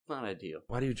not ideal.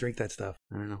 Why do you drink that stuff?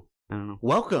 I don't know.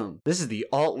 Welcome. This is the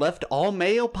Alt Left All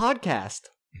Mayo podcast.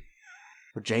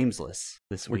 We're Jamesless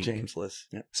this week. We're Jamesless.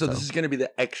 Yeah. So this is going to be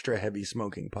the extra heavy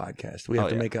smoking podcast. We have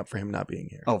to make up for him not being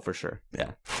here. Oh, for sure.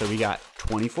 Yeah. So we got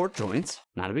 24 joints.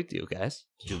 Not a big deal, guys.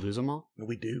 Did you lose them all?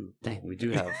 We do. Dang, we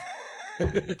do have.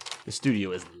 The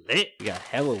studio is lit. We got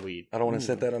hella weed. I don't want to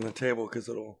set that on the table because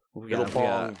it'll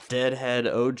got Deadhead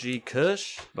OG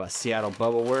Kush by Seattle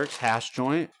Bubble Works hash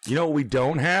joint. You know what we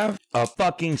don't have? A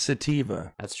fucking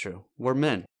sativa. That's true. We're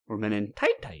men. We're men in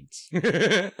tights.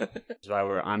 That's why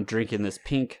I'm drinking this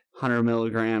pink 100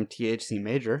 milligram THC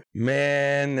major.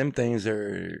 Man, them things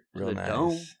are real nice.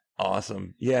 Dome.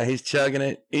 Awesome. Yeah, he's chugging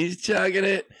it.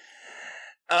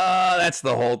 That's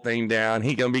the whole thing down.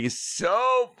 He gonna be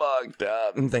so fucked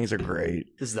up. Them things are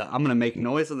great. This is I'm gonna make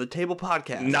noise on the table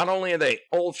podcast. Not only are they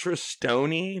ultra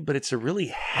stony, but it's a really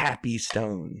happy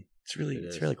stone. It's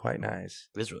really quite nice.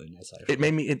 It is really nice, actually. It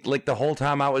made me, like the whole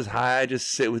time I was high, I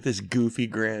just sit with this goofy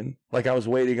grin. Like I was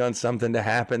waiting on something to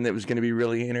happen that was going to be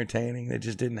really entertaining. That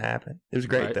just didn't happen. It was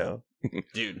great though.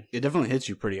 Dude, it definitely hits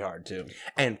you pretty hard too.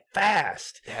 And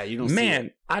fast. Yeah, you don't see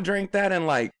it. I drank that and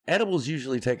like edibles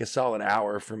usually take a solid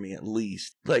hour for me at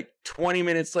least. Like 20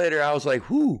 minutes later, I was like,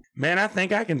 whoo, man, I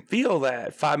think I can feel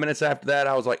that. 5 minutes after that,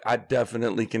 I was like, I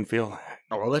definitely can feel that.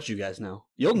 Oh, I'll let you guys know.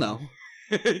 You'll know.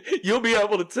 You'll be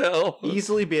able to tell.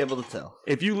 Easily be able to tell.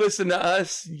 If you listen to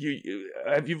us,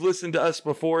 if you've listened to us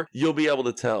before, you'll be able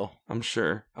to tell, I'm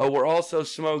sure. Oh, we're also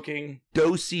smoking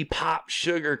Dosey Pop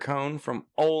Sugar Cone from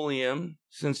Oleum.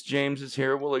 Since James is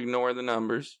here, we'll ignore the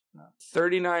numbers.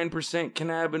 39%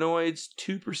 cannabinoids,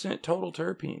 2% total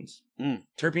terpenes.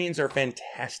 Terpenes are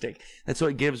fantastic. That's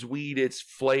what gives weed its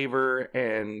flavor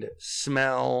and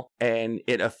smell, and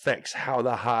it affects how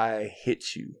the high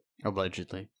hits you.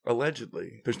 Allegedly.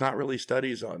 There's not really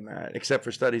studies on that, except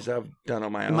for studies I've done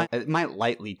on my own. It might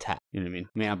lightly tap. You know what I mean?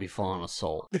 May not be full on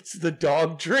assault. It's the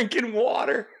dog drinking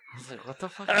water. I was like, what the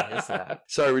fuck is that?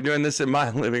 Sorry, we're doing this in my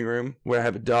living room where I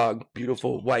have a dog,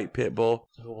 beautiful white pit bull.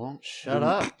 Who won't shut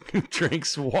up? Who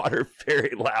drinks water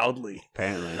very loudly.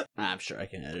 Apparently. I'm sure I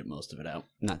can edit most of it out.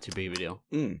 Not too big of a deal.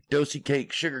 Dosey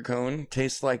Cake Sugar Cone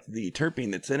tastes like the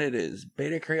terpene that's in it is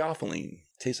beta-caryophyllene.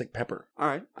 Tastes like pepper. All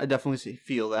right. I definitely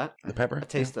feel that. The pepper? I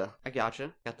taste I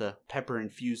gotcha. Got the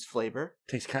pepper-infused flavor.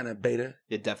 Tastes kind of beta.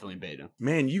 It definitely beta.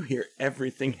 Man, you hear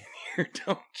everything in here,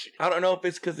 don't you? I don't know if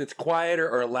it's because it's quieter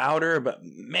or louder, but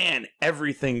man,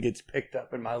 everything gets picked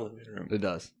up in my living room. It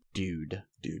does. Dude.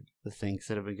 The things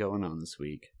that have been going on this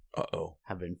week. Uh-oh.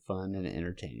 Have been fun and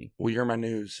entertaining. Well, you're my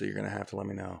news, so you're going to have to let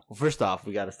me know. Well, first off,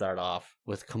 we got to start off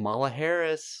with Kamala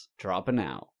Harris dropping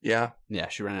out. Yeah? Yeah,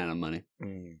 she ran out of money.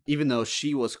 Even though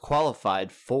she was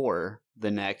qualified for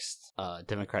the next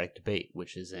Democratic debate,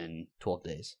 which is in 12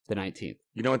 days, the 19th.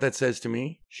 You know what that says to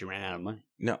me? She ran out of money.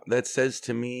 No, that says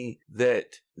to me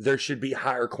that there should be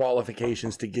higher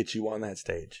qualifications to get you on that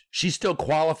stage. She still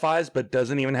qualifies, but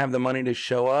doesn't even have the money to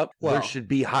show up. Well, there should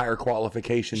be higher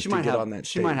qualifications to get on that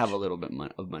stage. She might have a little bit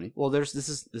of money. Well,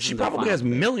 she probably has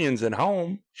millions at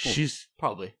home. She's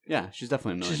probably, yeah, she's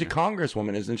definitely a millionaire. She's a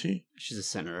congresswoman, isn't she? She's a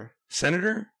senator.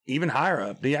 Senator? Even higher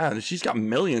up. Yeah, she's got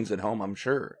millions at home, I'm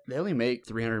sure. They only make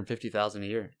 $350,000 a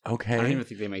year. Okay. I don't even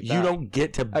think they make that. You don't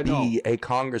get to be a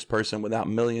congressperson without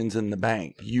millions in the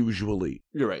bank, usually.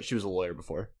 You're right. She was a lawyer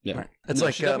before. Yeah. Right. It's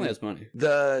like she definitely has money.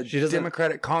 The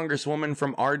Democratic congresswoman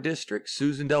from our district,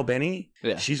 Susan Delbeni,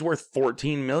 she's worth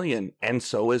 $14 million, and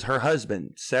so is her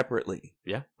husband separately.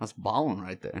 Yeah, that's balling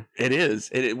right there. It is.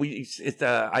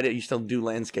 I used to do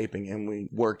landscaping, and we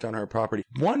worked on her property.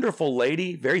 Wonderful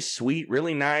lady, very sweet,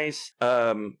 really nice.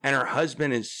 And her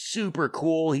husband is super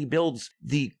cool. He builds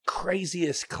the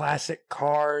craziest classic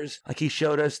cars. Like he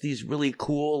showed us these really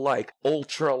cool, like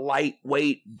ultra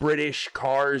lightweight British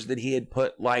cars that he had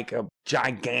put like a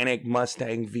gigantic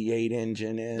Mustang V8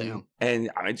 engine in. Damn. And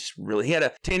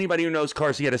to anybody who knows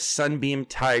cars, he had a Sunbeam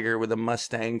Tiger with a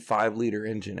Mustang 5-liter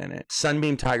engine in it.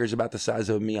 Sunbeam Tiger's about the size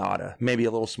of a Miata, maybe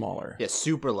a little smaller. Yeah,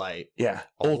 super light. Yeah,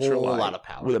 ultra light. A lot of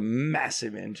power. With a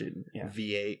massive engine. Yeah.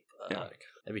 V8.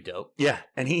 That'd be dope. Yeah,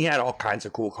 and he had all kinds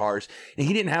of cool cars. And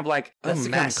he didn't have like a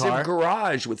massive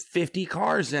garage with 50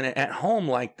 cars in it at home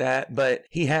like that, but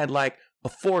he had like a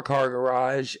 4-car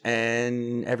garage,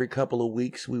 and every couple of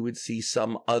weeks we would see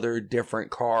some other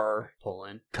different car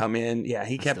come in. Yeah,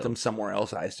 he kept them somewhere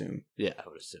else, I assume. Yeah, I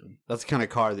would assume. That's the kind of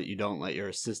car that you don't let your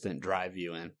assistant drive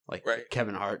you in. Like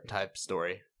Kevin Hart type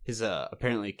story. His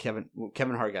apparently Kevin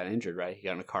Hart got injured, right? He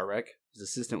got in a car wreck. His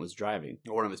assistant was driving,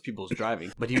 or one of his people was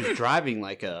driving, but he was driving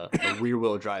like a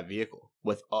rear-wheel drive vehicle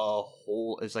with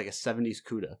it's like a 70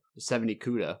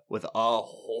 Cuda with a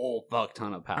whole fuck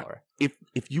ton of power.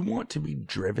 If you want to be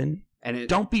driven And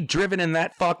don't be driven in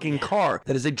that fucking car.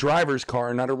 That is a driver's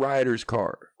car, not a rider's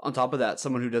car. On top of that,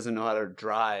 someone who doesn't know how to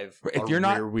drive if you're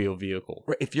not, rear wheel vehicle.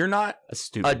 If you're not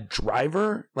a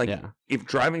driver, like if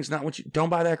driving's not what you, don't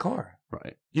buy that car.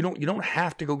 Right. You don't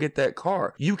have to go get that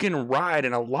car. You can ride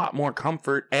in a lot more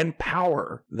comfort and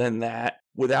power than that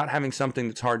without having something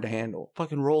that's hard to handle.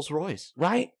 Fucking Rolls Royce.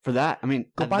 Right? For that. I mean,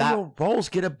 go buy your Rolls,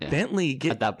 get a Bentley.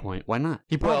 At that point, why not?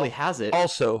 He probably has it.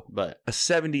 Also, but a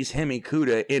 70s Hemi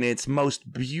Cuda in its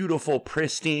most beautiful,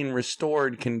 pristine,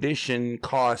 restored condition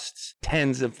costs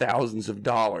tens of thousands of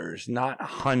dollars, not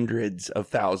hundreds of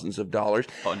thousands of dollars.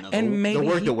 Oh, no, and maybe the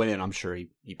work that went in, I'm sure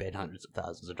he paid hundreds of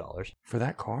thousands of dollars. For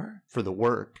that car? For the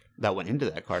work that went into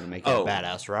that car to make it a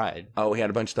badass ride. Oh, he had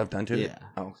a bunch of stuff done to it? Yeah.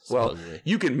 Oh, well,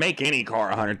 you can make any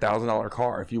car a $100,000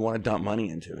 car if you want to dump money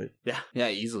into it. Yeah,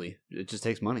 easily. It just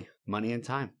takes money and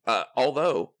time.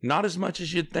 Although, not as much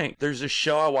as you'd think. There's a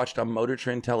show I watched on Motor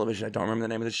Trend Television. I don't remember the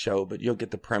name of the show, but you'll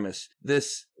get the premise.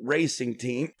 This racing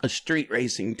team, a street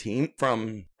racing team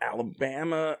from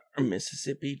Alabama or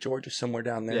Mississippi, Georgia, somewhere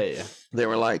down there. Yeah. They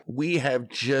were like, we have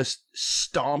just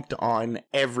stomped on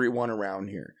everyone around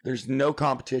here. There's no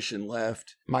competition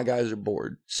left. My guys are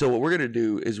bored. So what we're going to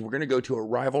do is we're going to go to a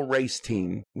rival race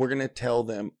team. We're going to tell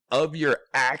them, of your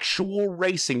actual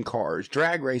racing cars,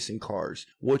 drag racing cars,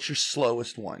 what's your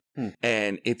slowest one?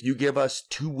 And if you give us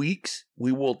 2 weeks,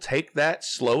 we will take that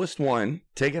slowest one,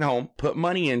 take it home, put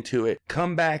money into it,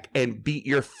 come back and beat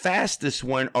your fastest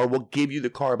one, or we'll give you the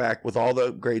car back with all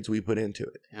the upgrades we put into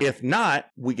it. Yeah. If not,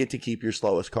 we get to keep your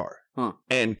slowest car.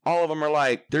 And all of them are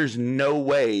like, there's no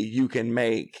way you can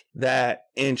make that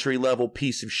entry-level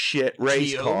piece of shit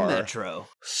race car Metro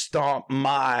stomp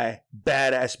my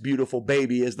badass beautiful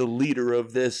baby as the leader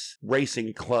of this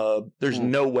racing club. There's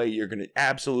no way you're gonna.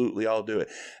 Absolutely, I'll do it.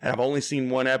 And I've only seen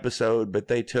one episode, but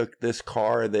they took this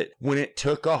car that when it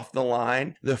took off the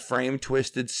line, the frame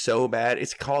twisted so bad.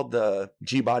 It's called the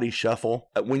G-Body Shuffle.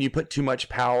 When you put too much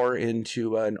power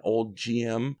into an old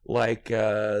GM, like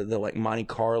the Monte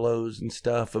Carlos and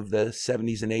stuff of the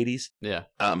 70s and 80s. Yeah.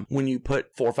 When you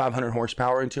put 400 or 500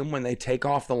 horsepower into them, when they take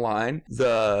off the line,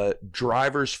 the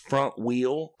driver's front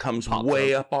wheel comes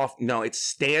way up off. No, it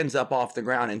stands up off the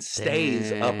ground and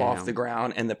stays up off the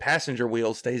ground, and the passenger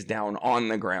wheel stays down on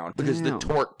the ground because the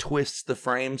torque twists the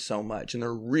frame so much, and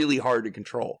they're really hard to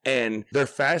control. And their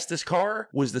fastest car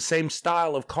was the same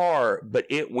style of car, but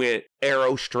it went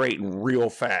arrow straight and real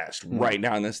fast right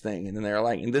down this thing. And then they're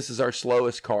like, and this is our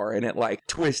slowest car, and it like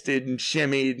twisted and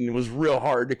shimmied and was real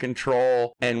hard to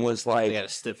control and was like, they gotta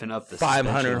stiffen up the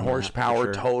 500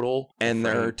 horsepower total, and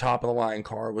their top of the line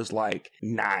car was like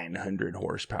 900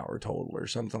 horsepower total or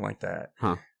something like that.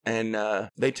 And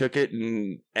they took it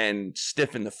and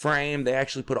stiffened the frame. They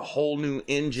actually put a whole new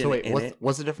engine in it.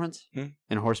 What's the difference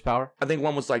in horsepower? I think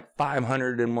one was like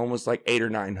 500 and one was like 800 or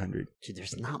 900. Dude,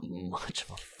 there's not much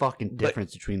of a fucking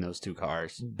difference between those two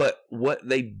cars. But what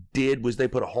they did was they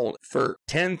put a whole, for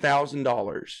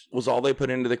 $10,000 was all they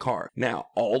put into the car. Now,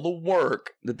 all the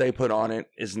work that they put on it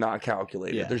is not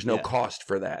calculated. Yeah, there's no cost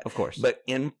for that. Of course. But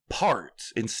in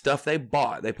parts, in stuff they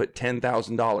bought, they put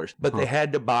 $10,000. But they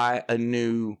had to buy a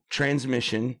new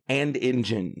transmission and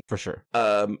engine. For sure.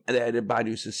 They had to buy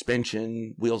new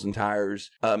suspension, wheels and tires.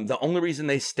 The only reason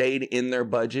they stayed in their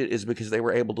budget is because they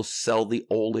were able to sell the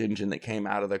old engine that came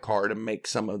out of the car to make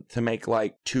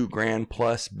like $2,000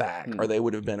 plus back, or they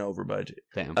would have been over budget.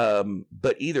 Damn.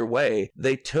 But either way,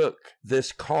 they took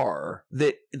this car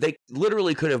that they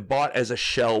literally could have bought as a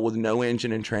shell with no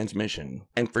engine and transmission,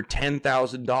 and for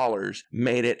 $10,000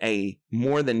 made it a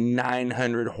more than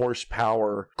 900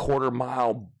 horsepower quarter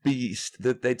mile beast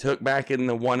that they took back in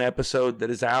the one episode that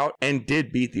is out and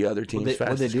did beat the other team's fastest car.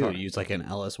 What did they do? Car. Use like an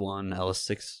LS1,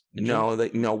 LS6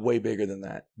 engine? No, way bigger than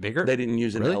that. Bigger? They didn't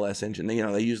use an LS engine.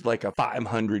 They used like a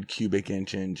 500 cubic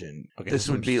inch engine. Okay, this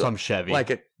would be some Chevy.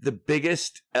 Like the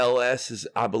biggest LS is,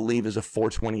 I believe, is a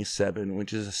 427,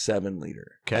 which is a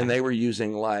 7-liter. Okay. And they were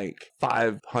using like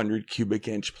 500 cubic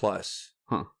inch plus.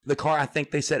 The car, I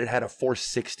think they said it had a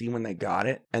 460 when they got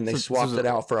it, and they swapped it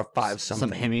out for a 5-something.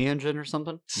 Some Hemi engine or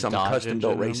something? Some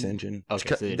custom-built race engine.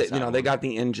 Okay, so they got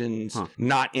the engines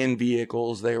not in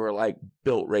vehicles. They were like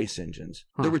built race engines.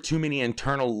 There were too many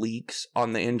internal leaks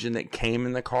on the engine that came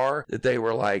in the car that they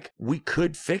were like, we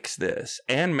could fix this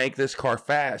and make this car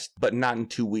fast, but not in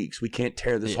 2 weeks. We can't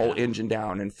tear this whole engine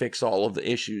down and fix all of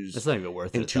the issues. It's not even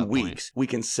worth it in 2 weeks. We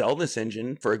can sell this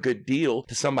engine for a good deal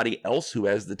to somebody else who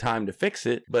has the time to fix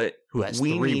it, but who has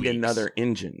we 3 need weeks. another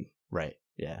engine. Right.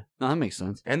 Yeah. No, that makes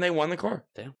sense. And they won the car.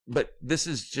 Damn. But this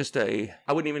is just I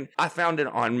found it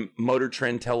on Motor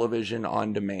Trend Television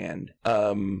on demand.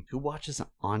 Who watches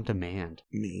on demand?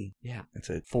 Me. Yeah. That's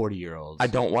it. 40-year-olds. I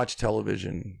don't watch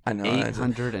television. I know.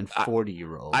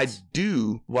 840-year-olds. I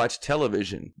do watch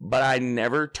television, but I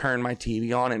never turn my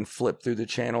TV on and flip through the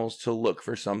channels to look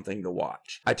for something to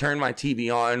watch. I turn my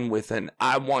TV on with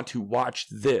I want to watch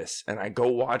this, and I go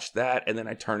watch that, and then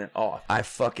I turn it off. I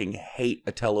fucking hate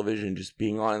a television just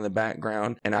being on in the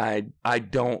background, and I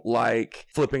don't like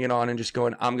flipping it on and just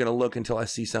going, I'm going to look until I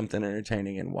see something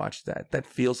entertaining and watch that. That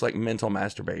feels like mental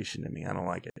masturbation to me. I don't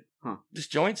like it. Huh. This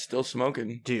joint's still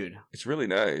smoking. Dude. It's really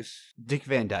nice. Dick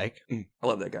Van Dyke. I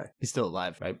love that guy. He's still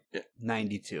alive, right? Yeah.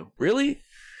 92. Really?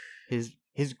 His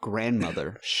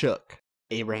grandmother shook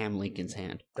Abraham Lincoln's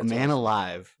hand. That's a man awesome.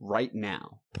 alive right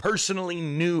now. Personally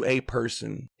knew a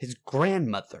person. His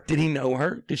grandmother. Did he know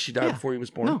her? Did she die before he was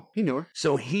born? No, he knew her.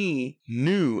 So he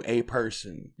knew a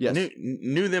person. Yes.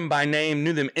 Knew them by name,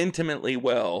 knew them intimately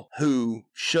well, who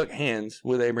shook hands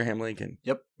with Abraham Lincoln.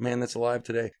 Yep. Man that's alive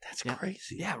today. That's Yeah.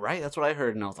 crazy. Yeah, right? That's what I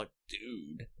heard, and I was like,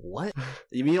 dude, what?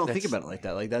 You mean, you don't think about it like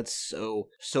that. Like, that's so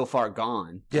far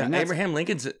gone. Yeah, I mean, Abraham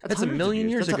Lincoln's, that's a hundreds of million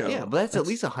years ago. Yeah, but that's at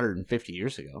least 150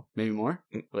 years ago. Maybe more?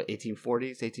 What,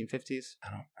 1840s, 1850s?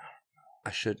 I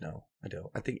should know. I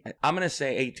don't. I'm going to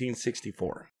say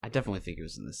 1864. I definitely think it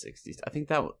was in the 60s. I think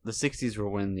that the 60s were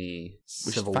when the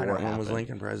Civil War happened. When was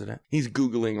Lincoln president? He's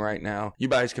Googling right now. You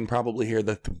guys can probably hear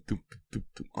the thump, thump, thump,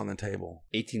 thump on the table.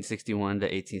 1861 to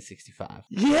 1865.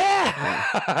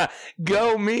 Yeah!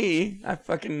 Go me. I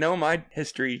fucking know my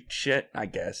history shit, I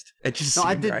guessed. It just No,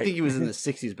 I seemed didn't right. think he was in the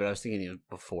 60s, but I was thinking he was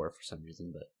before for some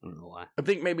reason, but I don't know why. I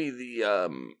think maybe the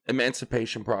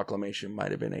Emancipation Proclamation might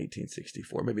have been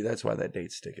 1864. Maybe that's why that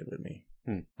date's sticking with me.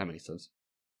 That makes sense.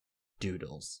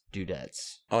 Doodles.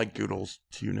 Dudettes. I like doodles.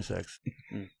 It's unisex.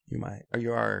 You might. Or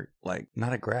you are, like,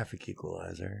 not a graphic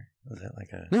equalizer. Was that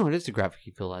like a... No, it is a graphic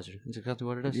equalizer. That's exactly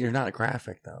what it is. You're not a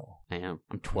graphic, though. I am.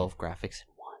 I'm 12 graphics in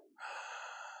one.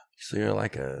 So you're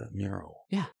like a mural.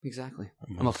 Yeah, exactly.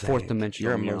 I'm a fourth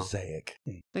dimensional You're a mural. mosaic.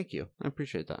 Thank you. I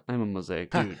appreciate that. I'm a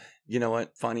mosaic Huh. dude. You know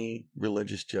what? Funny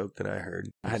religious joke that I heard.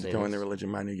 I had to throw in the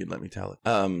religion, but I knew you'd let me tell it.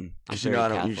 Because you know I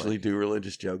don't usually do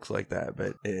religious jokes like that,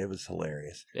 but it was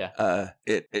hilarious. Yeah.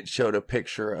 It showed a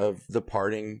picture of the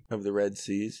parting of the Red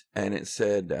Seas, and it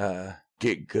said,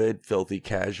 "Get good, filthy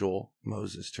casual,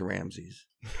 Moses to Ramses."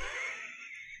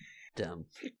 Dumb.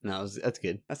 No, that's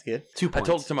good. That's good. 2 points.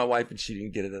 I told it to my wife, and she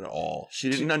didn't get it at all. She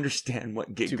didn't understand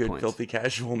what "get 2 good, points. filthy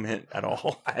casual" meant at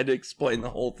all. I had to explain the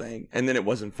whole thing, and then it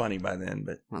wasn't funny by then.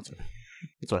 But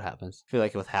That's what happens. I feel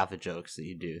like with half the jokes that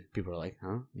you do, people are like,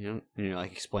 huh? You know? And you're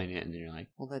like explaining it, and then you're like,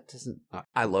 well, that doesn't...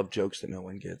 I love jokes that no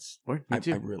one gets. Me I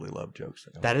too. really love jokes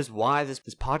that no That is why this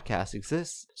podcast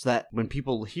exists, so that when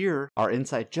people hear our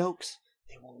inside jokes,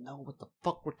 they will know what the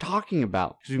fuck we're talking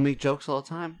about. Because we make jokes all the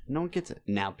time. No one gets it.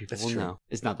 Now people That's will true. know.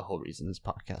 It's not the whole reason this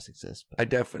podcast exists. But I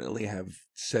definitely have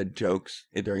said jokes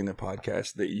during the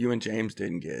podcast that you and James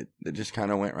didn't get, that just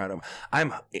kind of went right over.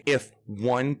 If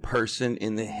one person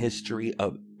in the history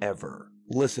of ever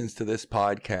listens to this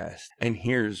podcast and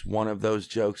hears one of those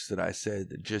jokes that I said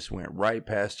that just went right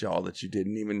past y'all that you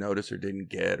didn't even notice or didn't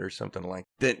get or something like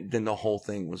that, then the whole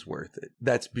thing was worth it.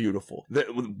 That's beautiful.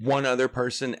 That one other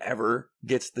person ever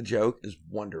gets the joke is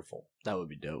wonderful. that would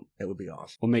be dope. It would be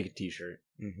awesome. We'll make a t-shirt.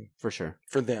 Mm-hmm. For sure.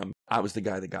 For them, I was the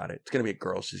guy that got it. It's going to be a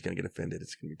girl. She's going to get offended.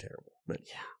 It's going to be terrible. But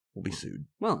Yeah. we'll be sued.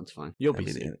 Well, it's fine. You'll That'd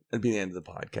be be sued. That'd be the end of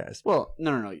the podcast. Well,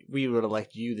 no. We would have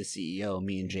liked you, the CEO.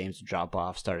 Me and James would drop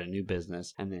off, start a new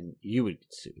business, and then you would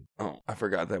get sued. Oh, I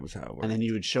forgot that was how it worked. And then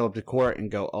you would show up to court and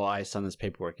go, oh, I signed this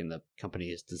paperwork and the company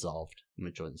is dissolved. I'm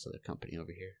going to join this other company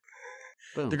over here.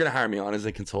 Boom. They're going to hire me on as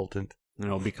a consultant. And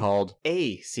it'll be called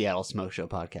a Seattle Smoke Show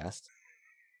podcast.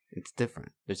 It's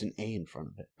different. There's an A in front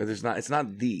of it. But it's not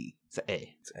the. It's an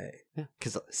A. It's A. Yeah.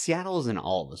 Because Seattle is in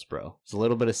all of us, bro. There's a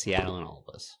little bit of Seattle in all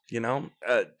of us. You know,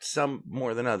 some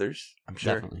more than others, I'm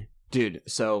sure. Definitely. Dude,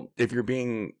 so... If you're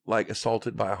being, like,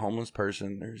 assaulted by a homeless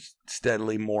person, there's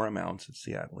steadily more amounts of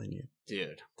Seattle in you.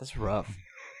 Dude, that's rough.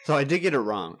 So I did get it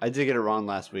wrong. I did get it wrong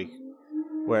last week.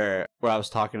 Where I was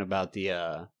talking about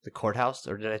the courthouse,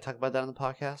 or did I talk about that on the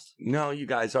podcast? No, you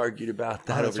guys argued about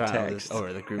that over text.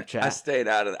 Over the group chat. I stayed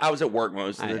out of it. I was at work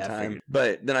most of the I time. figured.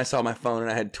 But then I saw my phone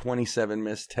and I had 27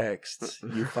 missed texts.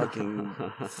 You fucking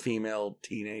female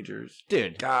teenagers.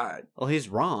 Dude. God. Well, he's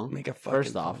wrong. Make a fucking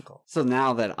First phone off. call. So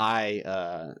now that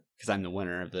because I'm the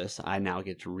winner of this, I now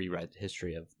get to rewrite the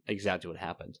history of exactly what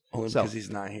happened. Only So- because he's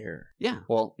not here. Yeah.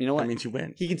 Well, you know what? That means you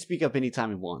win. He can speak up anytime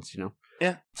he wants, you know?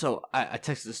 Yeah. So I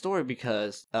texted the story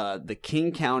because the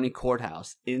King County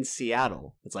Courthouse in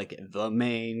Seattle, it's like the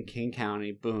main King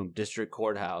County, boom, district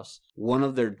courthouse. One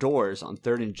of their doors on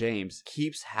 3rd and James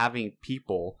keeps having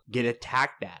people get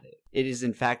attacked at it. It is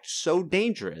in fact so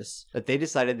dangerous that they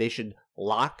decided they should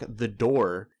lock the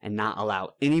door and not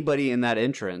allow anybody in that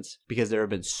entrance because there have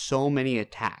been so many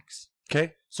attacks.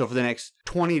 Okay. So for the next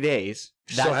 20 days,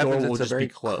 So that door happens will it's a just very be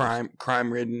closed.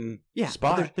 crime-ridden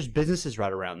spot. There's businesses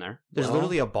right around there. There's Well,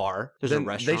 literally a bar. There's a Then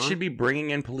restaurant. They should be bringing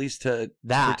in police to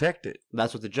That- protect it.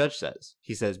 That's what the judge says.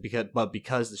 He says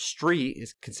because the street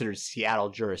is considered Seattle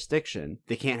jurisdiction,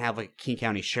 they can't have like King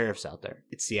County sheriffs out there.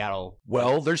 It's Seattle.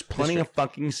 Well, there's plenty District. of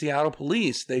fucking Seattle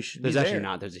police. They should There's be actually there.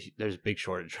 not. There's a big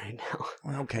shortage right now.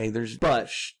 Well, okay, there's... But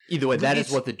either way, that is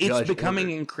It's- what the judge It's becoming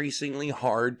ordered. increasingly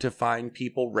hard to find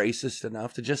people racist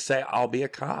enough to just say, I'll be a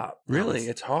cop. Really,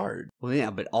 it's hard. Well, yeah,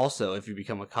 but also if you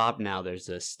become a cop now, there's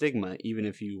a stigma, even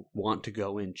if you want to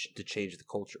go in to change the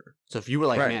culture. So if you were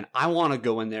like, Right. man, I want to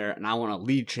go in there and I want to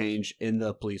lead change in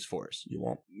the police force. You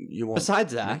won't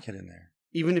Besides that, make it in there.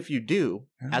 even if you do,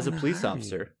 I as a don't police know.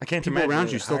 officer, I can't people imagine around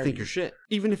they you would still hire think you. you're shit.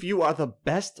 Even if you are the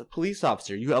best police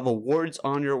officer, you have awards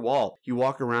on your wall. You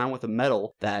walk around with a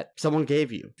medal that someone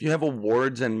gave you. If you have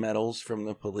awards and medals from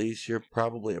the police, you're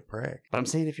probably a prick. But I'm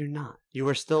saying if you're not, you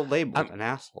are still labeled I'm- an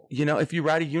asshole. You know, if you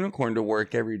ride a unicorn to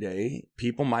work every day,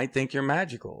 people might think you're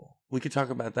magical. We could talk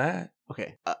about that.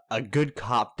 Okay, a good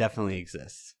cop definitely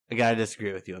exists. I gotta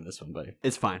disagree with you on this one, buddy.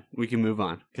 It's fine. We can move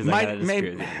on because I gotta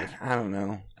disagree with you on this. I don't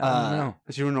know. I don't know.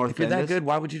 If you were North If you're that Bendis, good,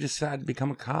 why would you decide to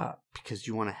become a cop? because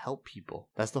you want to help people.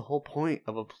 That's the whole point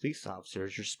of a police officer.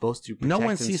 Is you're supposed to protect No one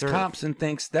and sees serve. cops and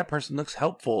thinks that person looks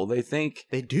helpful. They think,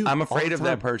 They do. I'm all afraid the of that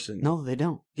time. person. No, they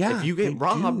don't. Yeah, If you they get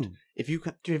robbed, do. have you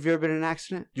ever been in an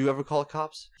accident? Do you ever call the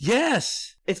cops?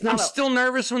 Yes. It's I'm not. still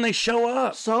nervous when they show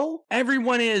up. So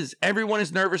Everyone is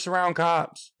nervous around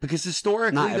cops because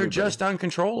historically Not they're everybody. just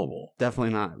uncontrollable.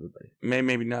 definitely not everybody.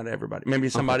 Maybe not everybody. Maybe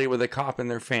somebody with a cop in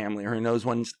their family or who knows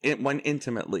one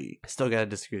intimately. I still gotta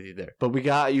disagree with you there. But we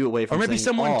got you away Or from maybe saying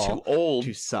someone all too old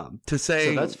to some. to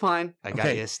say. So that's fine. I got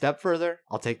Okay. you a step further.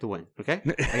 I'll take the win. Okay.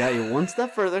 I got you one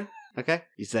step further. Okay.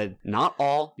 You said not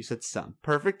all. You said some.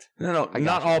 Perfect. No, I got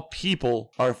not you. all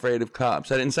people are afraid of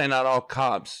cops. I didn't say not all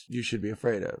cops you should be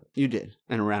afraid of. You did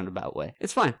in a roundabout way.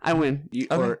 It's fine. I win. Okay.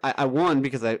 Or I won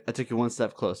because I took you one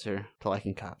step closer to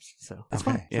liking cops. So it's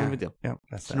fine. It's not a big deal. Yeah,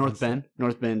 that's So North Bend.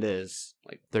 North Bend is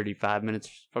like 35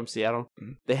 minutes from Seattle.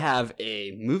 Mhm. They have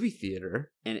a movie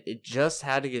theater, and it just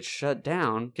had to get shut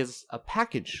down because a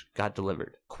package got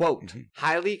delivered. Quote, Mhm.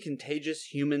 highly contagious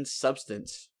human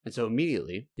substance. And so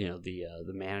immediately,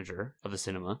 the manager of the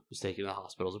cinema was taken to the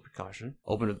hospital as a precaution.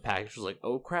 Opened up the package, was like,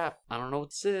 oh crap, I don't know what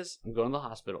this is. I'm going to the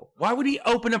hospital. Why would he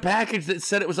open a package that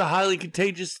said it was a highly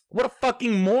contagious? What a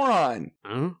fucking moron!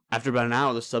 After about an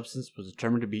hour, the substance was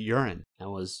determined to be urine and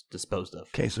was disposed of.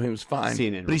 Okay, so he was fine.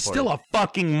 CNN But he's reported. still a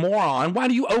fucking moron. Why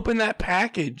do you open that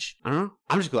package? I don't know.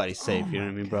 I'm just glad he's safe. Oh You know what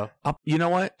I my mean, bro? You know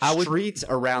what? I would. Streets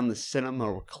around the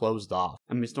cinema were closed off.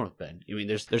 I mean, it's North Bend. I mean,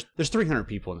 there's 300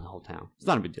 people in the whole town. It's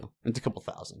not a big deal. It's a couple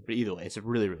thousand, but either way, it's a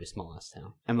really really small ass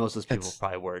town, and most of those people That's-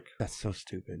 probably work. That's so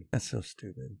stupid. That's so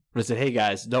stupid. But I said, hey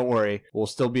guys, don't worry, we'll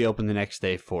still be open the next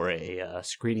day for a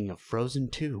screening of Frozen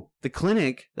 2. The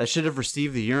clinic that should have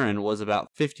received the urine was about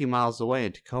 50 miles away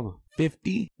in Tacoma.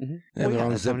 50? Mm-hmm. They have the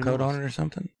wrong zip code on it or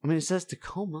something? I mean, it says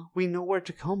Tacoma. We know where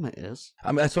Tacoma is. I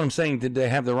mean, that's what I'm saying. Did they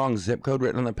have the wrong zip code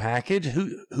written on the package?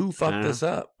 Who fucked know. this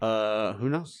up? Who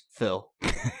knows? Phil.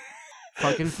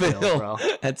 Fucking Phil, bro.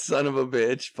 That son of a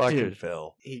bitch. Fucking Dude.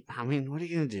 Phil. I mean, what are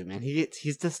you gonna do, man?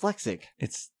 He's dyslexic.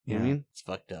 It's, You know what I mean? It's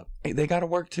fucked up. Hey, they got to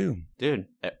work too. Dude,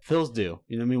 Phil's do.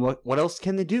 You know what I mean? What else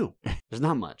can they do? There's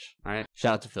not much. All right.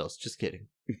 Shout out to Phil's. Just kidding.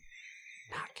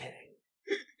 Not kidding.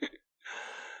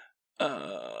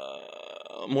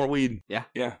 More weed. Yeah.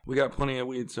 Yeah. We got plenty of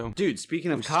weed, so. Dude, speaking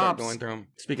we of should start cops. going through 'em.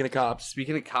 Speaking of cops,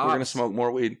 Speaking of cops. we're going to smoke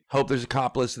more weed. Hope there's a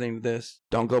cop listening to this.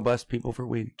 Don't go bust people for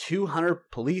weed.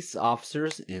 200 police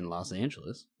officers in Los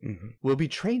Angeles Mm-hmm. will be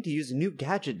trained to use a new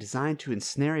gadget designed to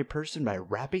ensnare a person by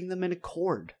wrapping them in a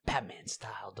cord.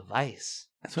 Batman-style device.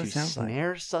 That's what to it sounds like.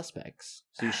 snare suspects.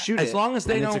 So you shoot As it, long as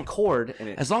they and it's don't- a cord, and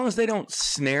it As long as they don't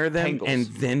snare them Tangles. and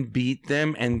then beat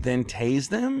them and then tase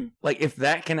them, like if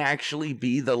that can actually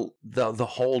be the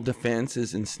whole defense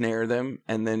is ensnare them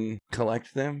and then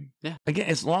collect them. Yeah. Again,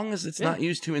 as long as it's Yeah. not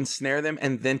used to ensnare them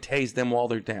and then tase them while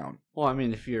they're down. Well, I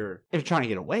mean, if you're trying to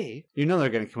get away, you know they're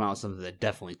going to come out with something that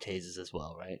definitely tases as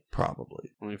well, right? right?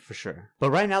 Probably. I mean, for sure.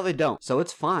 But right now they don't, so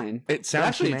it's fine. It sounds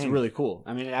actually, humane. it's really cool.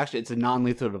 I mean, it's a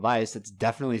non-lethal device. It's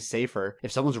definitely safer.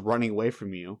 If someone's running away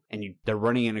from you and they're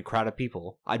running in a crowd of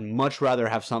people, I'd much rather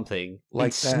have something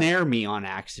like snare me on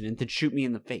accident than shoot me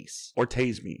in the face. Or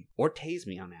tase me. Or tase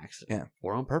me on accident. Yeah.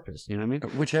 Or on purpose. You know what I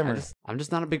mean? Whichever. I'm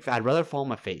just not a big fan. I'd rather fall on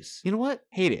my face. You know what?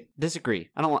 Hate it. Disagree.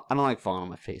 I don't like falling on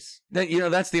my face.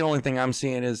 That's the only thing I'm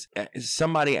seeing is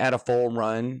somebody at a full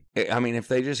run. I mean, if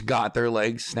they just got their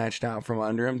legs snatched out from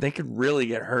under them, they could really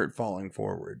get hurt falling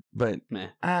forward. But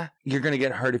you're going to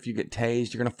get hurt if you get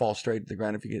tased. You're going to fall straight to the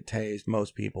ground if you get tased.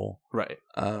 Most people. Right.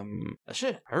 That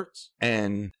shit hurts.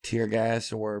 And tear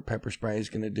gas or pepper spray is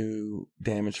going to do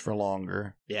damage for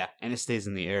longer. Yeah. And it stays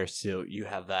in the air. So you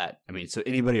have that. I mean, so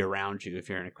anybody around you, if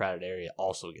you're in a crowded area,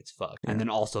 also gets fucked. Yeah. And then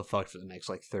also fucked for the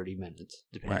next 30 minutes,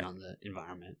 depending on the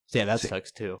environment. So yeah, that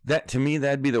sucks too. That, to me,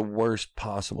 that'd be the worst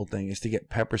possible thing, is to get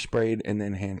pepper sprayed and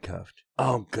then handcuffed.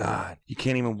 Oh, God. You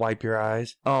can't even wipe your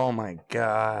eyes? Oh, my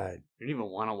God. You don't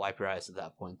even want to wipe your eyes at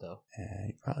that point, though. Yeah,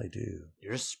 you probably do.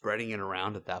 You're just spreading it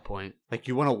around at that point.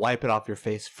 You want to wipe it off your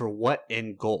face for what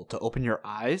end goal? To open your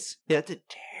eyes? Yeah, that's a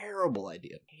terrible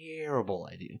idea. Terrible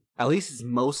idea. At least it's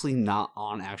mostly not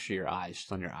on actually your eyes,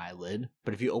 just on your eyelid.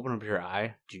 But if you open up your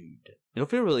eye, dude, it'll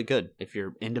feel really good if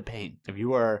you're into pain. If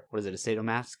you are, a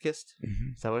sadomasochist?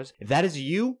 Mm-hmm. Is that what it is? If that is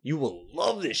you will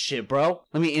love this shit, bro.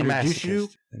 Let me introduce you.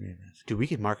 Dude, we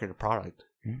could market a product.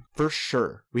 For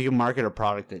sure. We can market a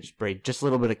product that sprayed just a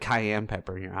little bit of cayenne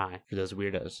pepper in your eye for those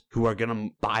weirdos who are going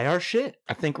to buy our shit.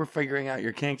 I think we're figuring out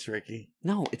your kinks, Ricky.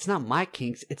 No, it's not my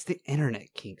kinks. It's the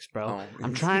internet kinks, bro. Oh.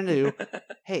 I'm trying to...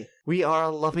 Hey, we are a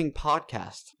loving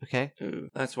podcast, okay? Ooh,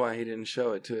 that's why he didn't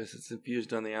show it to us. It's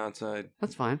infused on the outside.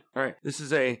 That's fine. All right. This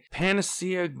is a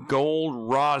Panacea Gold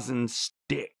Rosin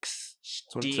Sticks.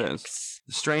 That's what it says.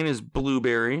 The strain is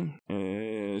blueberry.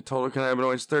 Total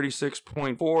cannabinoids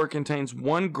 36.4. Contains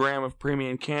 1 gram of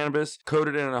premium cannabis,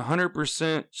 coated in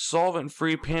 100%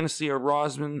 solvent-free Panacea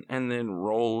rosin, and then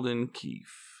rolled in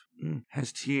keef.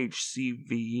 Has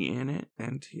THCV in it,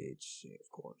 and THC,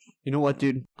 of course. You know what,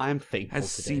 dude? I'm thankful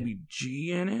has today. Has CBG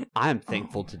in it? I'm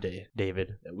thankful today,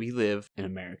 David, that we live in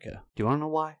America. Do you want to know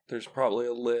why? There's probably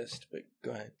a list, but go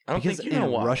ahead. I don't think you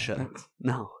know why. Russia.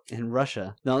 No, in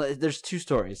Russia. No, there's 2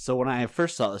 stories. So when I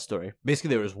first saw the story, basically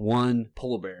there was one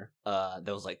polar bear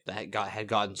that was that had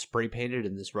gotten spray painted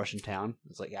in this Russian town.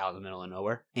 It's out in the middle of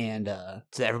nowhere. And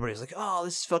so everybody was like, oh,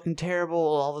 this is fucking terrible,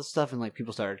 all this stuff. And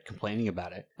people started complaining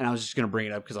about it. And I was just going to bring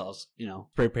it up because I was,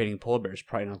 spray painting polar bears is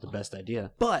probably not the best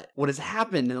idea. But what has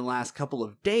happened in the last couple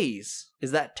of days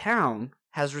is that town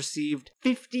has received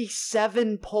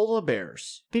 57 polar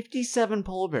bears. 57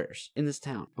 polar bears in this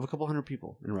town of a couple hundred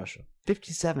people in Russia.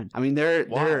 57. I mean,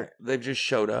 they've just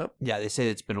showed up. Yeah, they say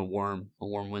it's been a warm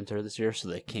winter this year, so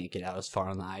they can't get out as far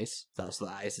on the ice. So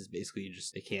the ice is basically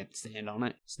they can't stand on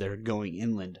it. So they're going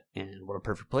inland, and what a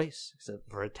perfect place, except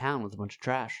for a town with a bunch of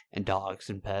trash and dogs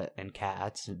and pet and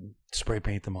cats and spray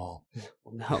paint them all.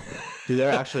 Well, no, dude,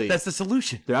 they're actually that's the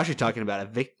solution. They're actually talking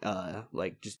about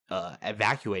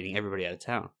evacuating everybody out of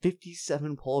town.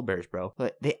 57 polar bears, bro.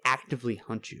 They actively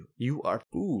hunt you. You are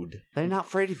food. They're not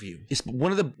afraid of you. It's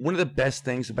one of the best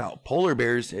things about polar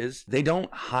bears is they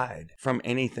don't hide from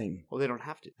anything. Well, they don't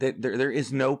have to. There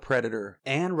is no predator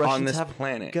and Russians on this have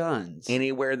planet, guns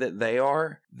anywhere that they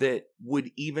are, that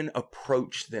would even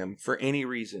approach them for any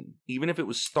reason. Even if it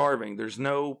was starving, there's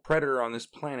no predator on this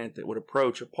planet that would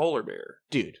approach a polar bear,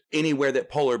 dude. Anywhere that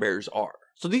polar bears are.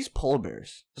 So these polar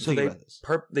bears, so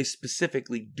they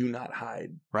specifically do not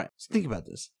hide. Right. So think about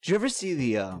this. Did you ever see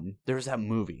there was that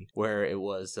movie where it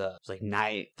was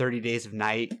 30 Days of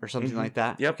Night or something like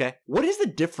that? Yep. Okay. What is the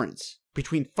difference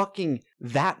between fucking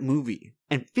that movie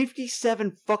and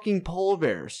 57 fucking polar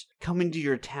bears coming to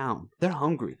your town? They're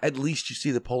hungry. At least you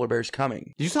see the polar bears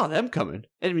coming. You saw them coming.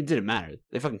 It didn't matter.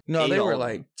 They fucking they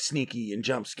were sneaky and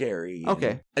jump scary.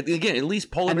 Okay. Again, at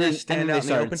least polar bears stand out in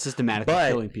the open, systematically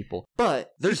killing people.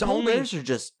 But there's polar bears are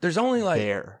just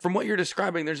there. From what you're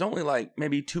describing, there's only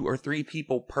maybe 2 or 3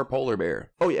 people per polar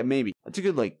bear. Oh yeah, maybe. That's a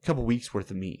good couple weeks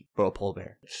worth of meat for a polar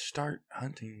bear. Start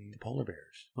hunting the polar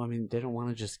bears. Well, I mean, they don't want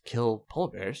to just kill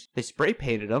polar bears. They spray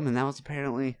painted them, and that was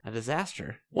apparently a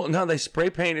disaster. Well, no, they spray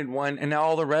painted one, and now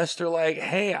all the rest are like,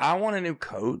 hey, I want a new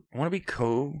coat. I want to be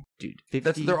cool. Dude,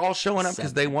 They're all showing up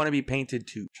because they want to be painted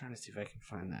too. I'm trying to see if I can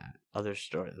find that other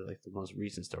story, like the most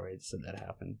recent story that said that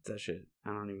happened. That shit,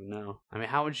 I don't even know. I mean,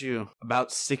 how would you?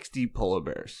 About 60 polar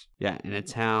bears. Yeah, in a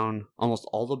town, almost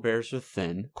all the bears are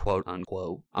thin, quote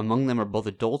unquote. Among them are both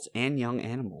adults and young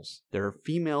animals. There are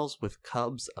females with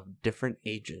cubs of different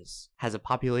ages. Has a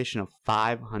population of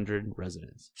 500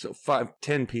 residents. So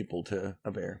 10 people to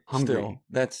a bear. Hungry. Still,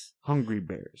 that's hungry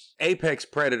bears. Apex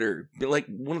predator, like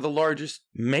one of the largest,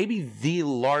 maybe the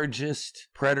largest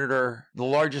predator, the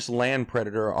largest land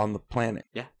predator on the planet.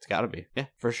 Yeah, it's gotta be. Yeah,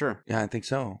 for sure. Yeah, I think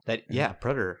so.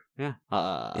 Predator. Yeah.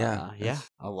 Yeah.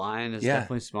 A lion is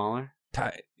definitely smaller.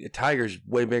 A tiger's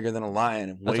way bigger than a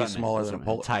lion and way smaller than a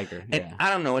polar tiger. And yeah. I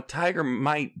don't know. A tiger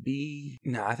might be.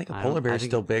 No, I think a polar bear is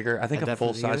still bigger. I think a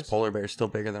full-size polar bear is still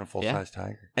bigger than a full-size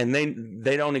tiger. And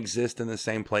they don't exist in the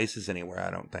same places anywhere,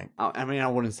 I don't think. I mean, I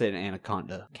wouldn't say an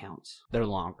anaconda counts. They're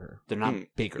longer. They're not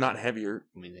bigger. Not heavier.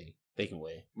 I mean, they can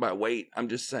weigh. By weight, I'm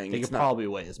just saying. They can probably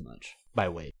weigh as much by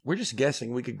weight. We're just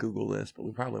guessing. We could Google this, but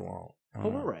we probably won't.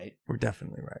 Well, we're right. We're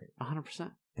definitely right.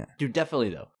 100%. Yeah. Dude, definitely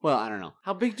though. Well, I don't know.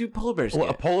 How big do polar bears get?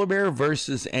 A polar bear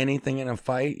versus anything in a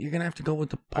fight, you're gonna have to go with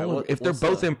the polar. If they're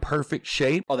both in perfect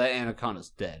shape. Oh, that anaconda's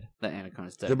dead.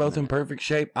 They're both in perfect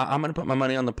shape. I'm gonna put my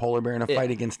money on the polar bear in a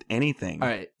fight against anything. All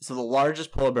right. So the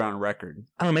largest polar bear on record.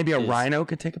 I don't know. Maybe a rhino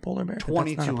could take a polar bear.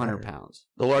 2,200 pounds.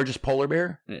 The largest polar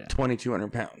bear. Yeah.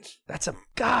 2,200 pounds. That's a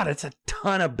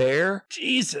ton of bear.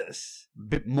 Jesus.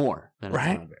 Bit more than a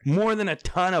ton of bear. More than a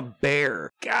ton of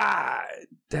bear. God.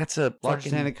 That's a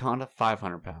largest anaconda,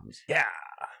 500 pounds. Yeah.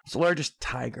 It's the largest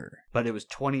tiger. But it was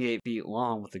 28 feet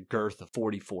long with a girth of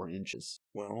 44 inches.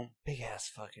 Well, big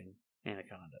ass fucking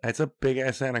anaconda. That's a big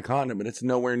ass anaconda, but it's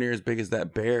nowhere near as big as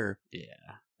that bear. Yeah.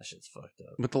 That shit's fucked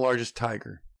up. But the largest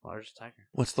tiger. Largest tiger.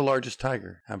 What's the largest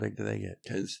tiger? How big do they get?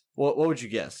 Because what would you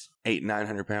guess?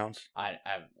 900 pounds. I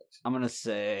haven't looked. I'm gonna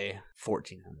say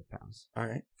 1,400 pounds. All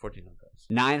right, 1,400 pounds.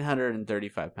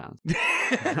 935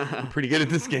 pounds. Pretty good at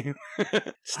this game.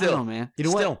 Still, I don't know, man. You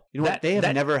know what? You know what? They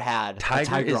have never had a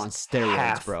tiger on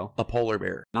steroids, bro. A polar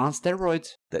bear. Not on steroids.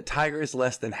 That tiger is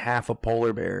less than half a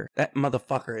polar bear. That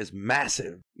motherfucker is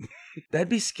massive. That'd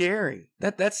be scary.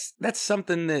 That's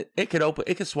something that it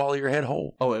could swallow your head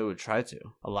whole. Oh, it would try to.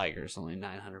 A liger's only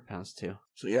 900 pounds too.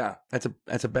 So yeah, that's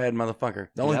a bad motherfucker.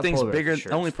 The only thing's bigger.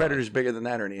 The only predators bigger than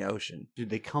that are in the ocean. Dude,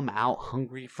 they come out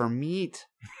hungry for meat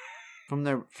from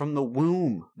the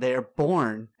womb. They are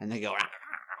born and they go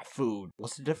food.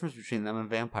 What's the difference between them and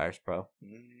vampires, bro?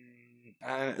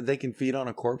 They can feed on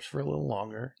a corpse for a little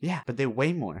longer. Yeah, but they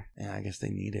weigh more. Yeah, I guess they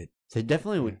need it. They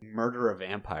definitely would murder a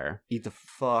vampire. Eat the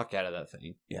fuck out of that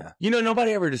thing. Yeah. You know,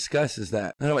 nobody ever discusses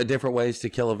that. I know about different ways to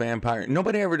kill a vampire.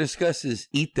 Nobody ever discusses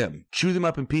eat them. Chew them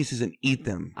up in pieces and eat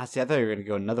them. I thought you were going to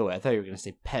go another way. I thought you were going to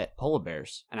say pet polar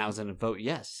bears. And I was going to vote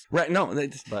yes. Right. No,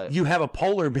 but you have a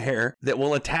polar bear that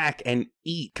will attack and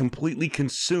eat, completely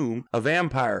consume a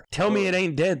vampire. Tell me it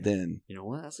ain't dead then. You know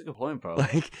what? That's a good point, bro.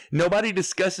 Like, nobody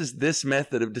discusses this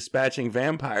method of dispatching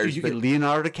vampires. Dude, you could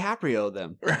Leonardo DiCaprio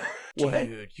them. What?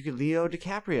 Dude, you could Leo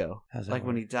DiCaprio. Like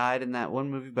when he died in that one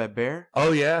movie by Bear.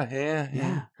 Oh,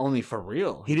 yeah. Only for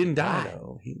real. He didn't die,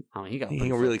 though. He got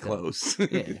really close.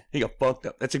 Yeah. He got fucked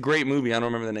up. That's a great movie. I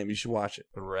don't remember the name. You should watch it.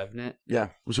 The Revenant? Yeah.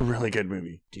 It was a really good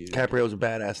movie. Dude. DiCaprio's a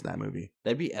badass in that movie.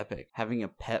 That'd be epic. Having a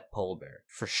pet polar bear.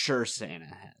 For sure Santa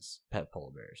has pet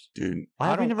polar bears. Dude,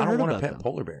 I don't want a pet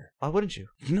polar bear. Why wouldn't you?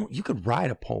 You know, you could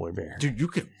ride a polar bear. Dude, you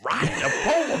could ride a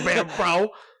polar bear, bro.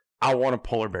 I want a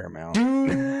polar bear mount.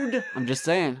 Dude. I'm just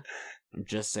saying.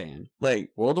 Like,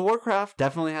 World of Warcraft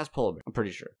definitely has polar bear. I'm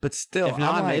pretty sure. But still, if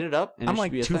not, I made it up. And I'm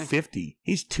like 250.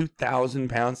 He's 2,000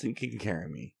 pounds and he can carry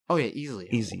me. Oh, yeah, easily.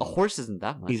 Easy. A horse isn't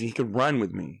that much. Easy. He could run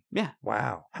with me. Yeah.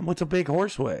 Wow. What's a big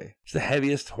horse weigh? It's the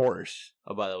heaviest horse.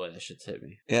 Oh, by the way, that shit's hit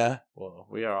me. Yeah? Well,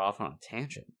 we are off on a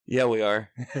tangent. Yeah, we are.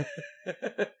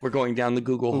 We're going down the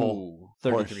Google hole.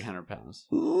 3,300 pounds.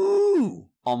 Ooh.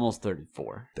 Almost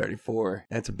 34. 34.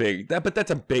 That's a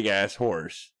big ass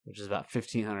horse. Which is about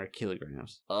 1,500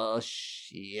 kilograms. A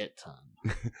shit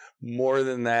ton. More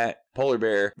than that polar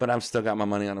bear, but I've still got my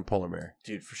money on a polar bear.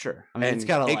 Dude, for sure. I mean,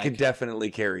 it could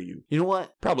definitely carry you. You know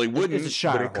what? Probably wouldn't, it's a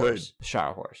Shire but it horse. could.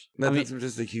 Shire horse. That's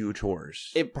just a huge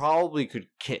horse. It probably could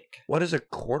kick. What does a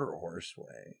quarter horse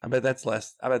weigh? I bet that's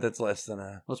less than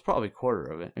a... Well, it's probably a quarter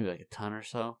of it. Maybe like a ton or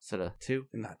so instead of 2.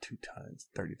 Not 2 tons.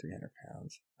 3,300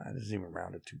 pounds. That doesn't even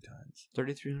round to 2 tons.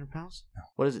 3,300 pounds? No.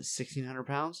 What is it? 1,600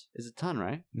 pounds? Is a ton,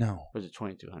 right? No. Or is it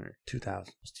 2,200?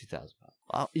 2,000. It's 2,000 pounds.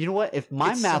 You know what? If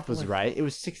my It's math was something- right, it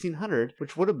was 1,600,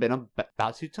 which would have been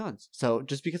about 2 tons. So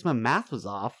just because my math was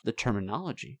off, the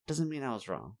terminology doesn't mean I was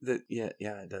wrong. Yeah,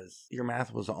 it does. Your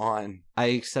math was on. I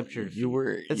accept your. You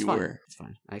were. It's fine. It's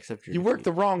fine. I accept your. You worked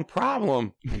the wrong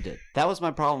problem. I did. That was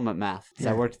my problem at math.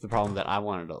 I worked the problem that I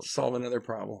wanted to solve another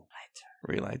problem.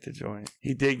 Relight the joint.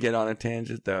 He did get on a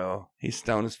tangent though. He's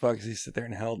stoned as fuck as he sat there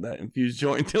and held that infused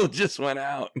joint until it just went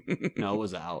out. No, it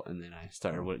was out, and then I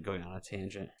started going on a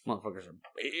tangent. Motherfuckers are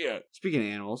bad. Speaking of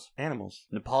animals,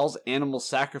 Nepal's Animal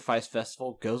Sacrifice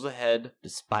Festival goes ahead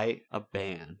despite a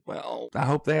ban. Well, I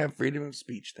hope they have freedom of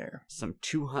speech there. Some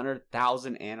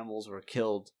 200,000 animals were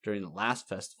killed during the last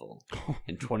festival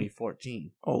in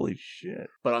 2014. Holy shit.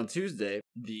 But on Tuesday,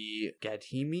 the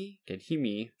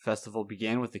Gadhimi Festival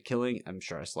began with the killing, I'm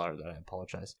sure I slaughtered that, I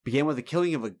apologize, began with the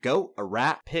killing of a goat, a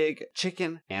rat, pig,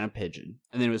 chicken, and a pigeon.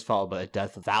 And then it was followed by the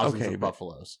death of thousands of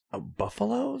buffaloes.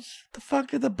 Buffaloes? The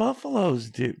fuck do the buffaloes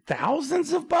do?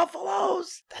 Thousands of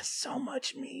buffaloes? That's so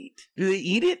much meat. Do they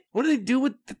eat it? What do they do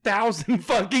with the 1,000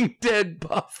 fucking dead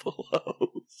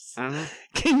buffaloes? I don't know.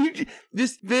 Can you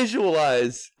just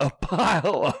visualize a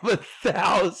pile of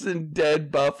 1,000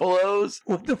 dead buffaloes?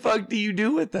 What the fuck do you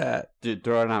do with that? Dude,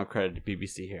 throwing out credit to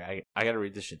BBC here. I gotta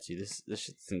read this shit to you. This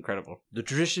shit's incredible. The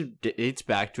tradition dates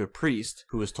back to a priest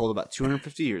who was told about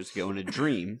 250 years ago in a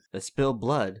dream that spilled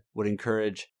blood would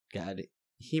encourage Gadhime.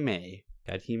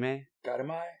 Gadamai?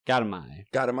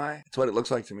 That's what it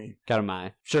looks like to me.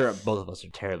 Gadamai. Sure, both of us are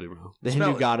terribly wrong. The Spell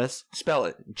Hindu it. goddess. Spell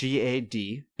it.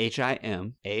 Gadhimai.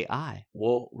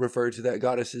 We'll refer to that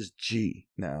goddess as G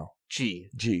now. G.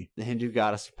 The Hindu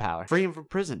goddess of power. Freedom from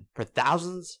prison. For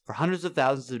hundreds of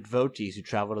thousands of devotees who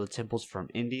travel to the temples from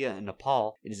India and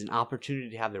Nepal, it is an opportunity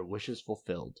to have their wishes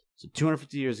fulfilled. So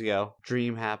 250 years ago,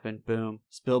 dream happened, boom,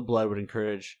 spilled blood would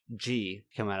encourage G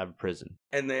to come out of prison.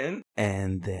 And then?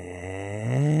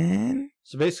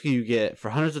 So basically you get,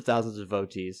 for hundreds of thousands of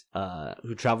devotees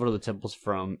who travel to the temples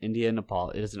from India and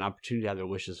Nepal, it is an opportunity to have their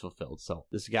wishes fulfilled. So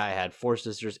this guy had 4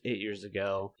 sisters 8 years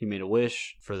ago. He made a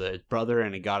wish for the brother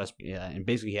and a goddess, and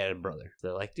basically he had a brother. So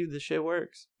they're like, dude, this shit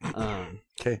works.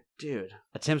 Okay. Dude.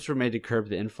 Attempts were made to curb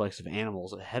the influx of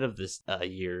animals ahead of this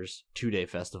year's 2-day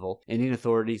festival. Indian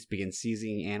authorities began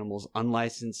seizing animals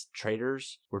unlicensed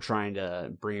traders were trying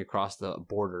to bring across the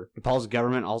border. Nepal's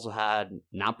government also had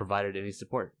not provided any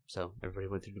support, so everybody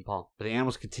went through Nepal. But the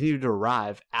animals continued to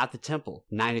arrive at the temple,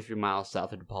 93 miles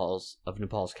south of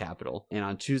Nepal's capital. And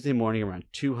on Tuesday morning, around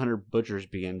 200 butchers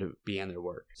began their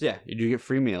work. So yeah, you do get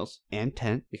free meals and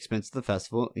tent. The expense of the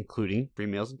festival, including free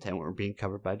meals and tent, were being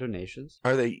covered by donations.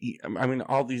 Are they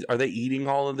eating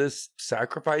all of this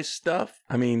sacrifice stuff?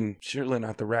 I mean, surely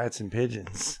not the rats and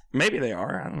pigeons. Maybe they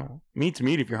are. I don't know. Meat's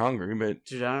meat if you're hungry, but...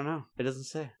 Dude, I don't know. It doesn't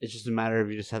say. It's just a matter of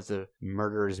you just have to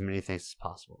murder as many things as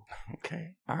possible.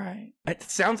 Okay. All right. It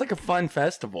sounds like a fun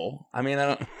festival. I mean,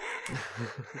 I don't...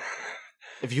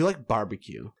 If you like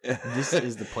barbecue, this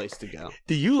is the place to go.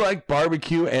 Do you like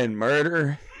barbecue and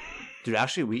murder? Dude,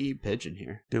 actually, we eat pigeon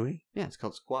here. Do we? Yeah, it's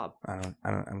called squab. I've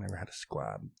never had a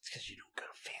squab. It's because you don't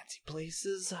go to fancy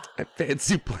places. At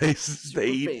fancy places, they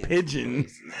eat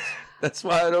pigeons. That's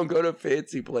why I don't go to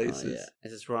fancy places. Oh, yeah.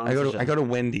 Is this wrong? I go to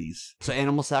Wendy's. So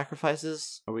animal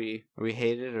sacrifices, are we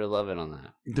hate it or love it on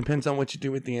that? It depends on what you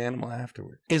do with the animal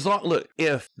afterward. Look,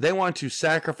 if they want to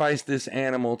sacrifice this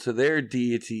animal to their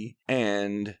deity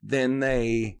and then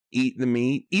they eat the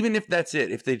meat, even if that's it,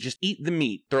 if they just eat the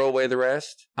meat, throw away the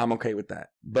rest, I'm okay with that.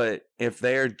 But if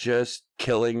they're just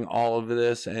killing all of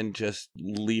this and just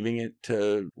leaving it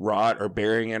to rot or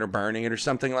burying it or burning it or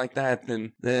something like that,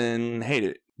 then hate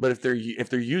it. But if they're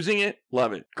using it,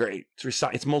 love it. Great.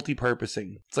 It's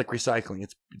multi-purposing. It's like recycling.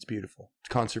 It's beautiful. It's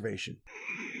conservation.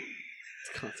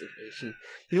 Conservation.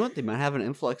 You know what? They might have an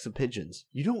influx of pigeons.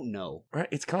 You don't know. Right?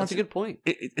 That's a good point.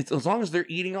 It's as long as they're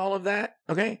eating all of that,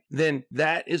 okay, then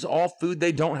that is all food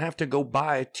they don't have to go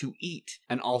buy to eat.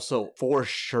 And also, for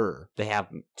sure, they have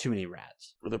too many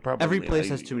rats. Well, probably every place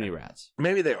has too many rats.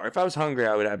 Maybe they are. If I was hungry,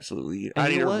 I would absolutely eat.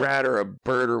 I'd eat a rat or a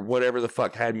bird or whatever the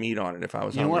fuck had meat on it if I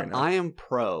was hungry. You know what? I am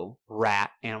pro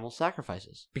rat animal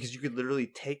sacrifices. Because you could literally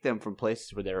take them from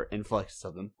places where there are influxes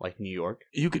of them, like New York.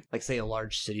 You could, like, say, a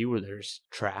large city where there's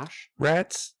trash.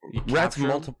 Rats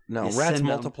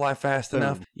multiply fast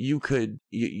enough. You could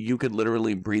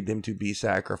literally breed them to be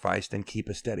sacrificed and keep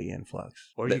a steady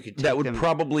influx. Or you could that would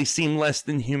probably seem less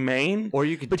than humane. Or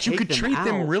you could, but you could treat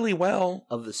them really well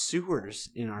of the sewers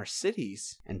in our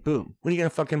cities, and boom. What are you gonna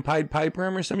fucking Pied Piper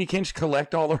them or something? You can't just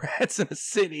collect all the rats in a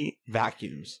city.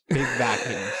 Vacuums, big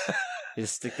vacuums. You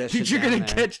just stick that Dude, shit you're down gonna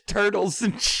there. catch turtles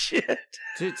and shit.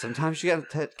 Dude, sometimes you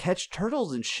gotta catch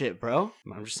turtles and shit, bro.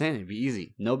 I'm just saying, it'd be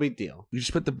easy. No big deal. You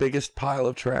just put the biggest pile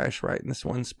of trash right in this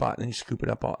one spot, and you scoop it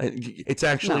up all. It's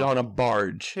actually on a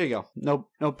barge. Here you go.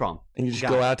 No problem. And you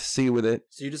just go out to sea with it.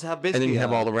 So you just have basically... And then you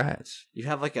have all the rats. You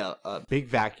have like a big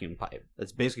vacuum pipe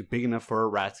that's basically big enough for a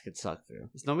rat to get sucked through.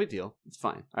 It's no big deal. It's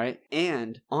fine. All right.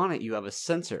 And on it, you have a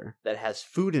sensor that has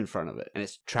food in front of it. And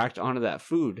it's tracked onto that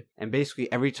food. And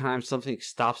basically, every time something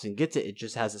stops and gets it, it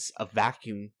just has a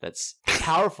vacuum that's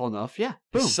powerful enough. Yeah.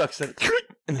 Boom. It sucks it.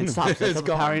 And then it stops. That's all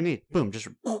the power you need. Boom. Just...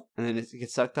 And then it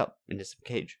gets sucked up into some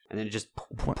cage. And then it just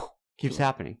keeps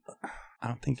happening. I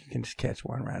don't think you can just catch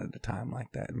one rat at a time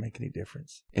like that and make any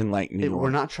difference. In like New York. We're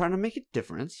not trying to make a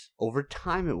difference. Over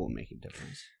time, it will make a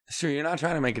difference. Sure, you're not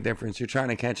trying to make a difference. You're trying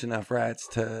to catch enough rats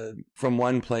from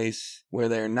one place where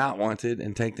they're not wanted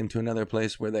and take them to another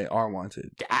place where they are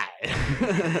wanted.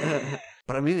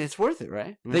 But I mean, it's worth it,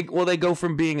 right? They go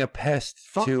from being a pest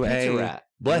to a rat.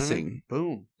 blessing.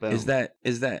 Boom. Boom. Is that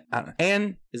is that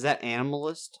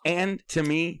animalist? And to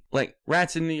me, like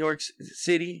rats in New York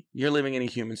City, you're living in a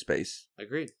human space.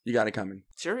 Agreed. You got it coming.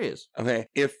 Serious. Okay.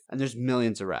 And there's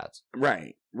millions of rats.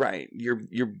 Right.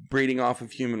 You're breeding off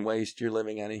of human waste. You're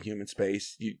living in a human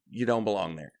space. You don't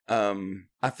belong there.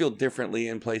 I feel differently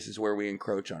in places where we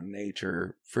encroach on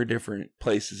nature for different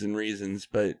places and reasons,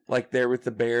 but like there with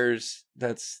the bears,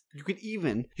 that's you could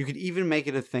even make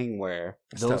it a thing where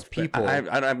those people I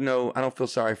don't feel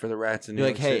sorry for the rats in New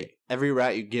York City. Hey, every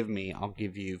rat you give me, I'll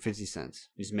give you 50 cents.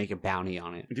 Just make a bounty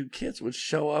on it. Dude, kids would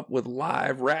show up with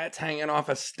live rats hanging off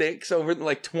of sticks over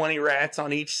like 20 rats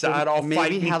on each side, all fighting each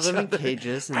other. Maybe have them in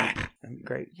cages. That'd be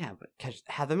great. Yeah, but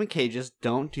have them in cages.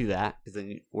 Don't do that because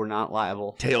then we're not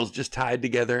liable. Tails just tied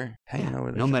together, hanging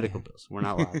over. No medical bills. We're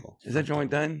not liable. Is that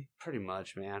joint done? Pretty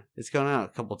much, man. It's gone out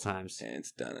a couple times. And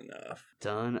it's done enough.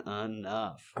 Done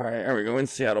enough. All right, are we going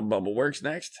Seattle Bubble Works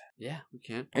next? Yeah, we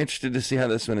can. Interested to see how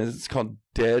this one is. It's called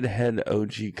Deadhead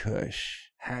OG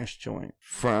Kush hash joint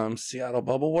from Seattle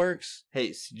Bubble Works.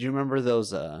 Hey, so do you remember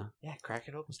those? Yeah, crack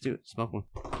it open. Let's do it. Smoke one.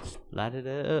 Light it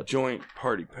up. Joint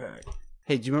party pack.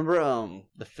 Hey, do you remember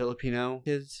the Filipino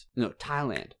kids? No,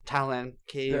 Thailand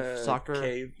cave soccer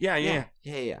cave.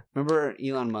 Yeah. Remember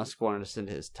Elon Musk wanted to send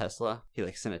his Tesla? He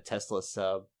sent a Tesla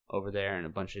sub over there and a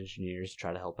bunch of engineers to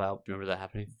try to help out. Do you remember that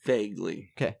happening? Vaguely.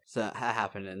 Okay, so that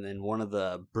happened, and then one of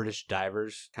the British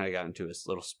divers kind of got into a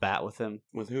little spat with him.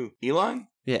 With who? Elon?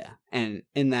 Yeah, and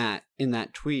in that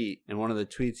tweet, in one of the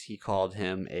tweets, he called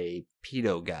him a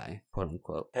pedo guy, quote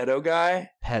unquote. Pedo guy?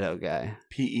 Pedo guy.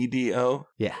 PEDO?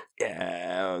 Yeah.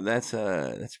 Yeah,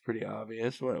 that's pretty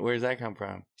obvious. Where's that come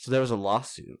from? So there was a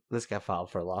lawsuit. This guy filed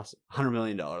for a lawsuit. $100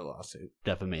 million lawsuit.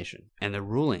 Defamation. And the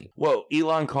ruling. Whoa,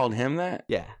 Elon called him that?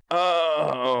 Yeah.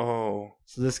 Oh.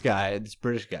 So this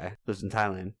British guy, lives in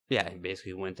Thailand. Yeah, he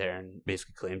basically went there and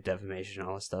basically claimed defamation and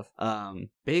all this stuff.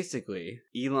 Basically,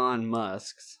 Elon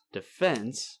Musk's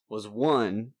defense was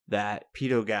one, that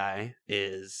pedo guy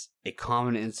is a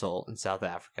common insult in South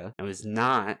Africa and was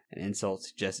not an insult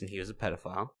suggesting he was a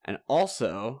pedophile. And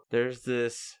also, there's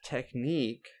this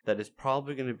technique that is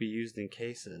probably going to be used in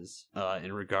cases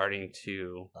in regarding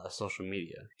to social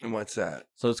media. And what's that?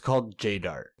 So it's called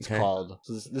JDART. It's called,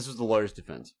 so this was the lawyer's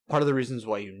defense. Part of the reasons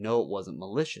why you know it wasn't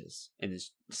malicious and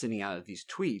is sending out these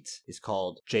tweets is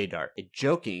called JDART. It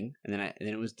joking, and then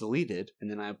it was deleted, and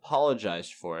then I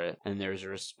apologized for it, and there was a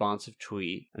responsive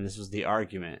tweet, and this was the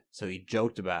argument. So he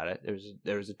joked about it.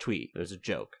 There was a tweet. There was a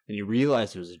joke. Then he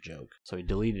realized it was a joke, so he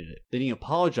deleted it. Then he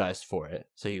apologized for it,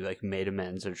 so he made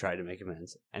amends or tried to make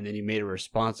amends, and then he made a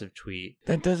responsive tweet.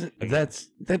 That's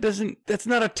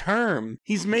not a term.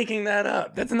 He's making that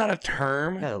up. That's not a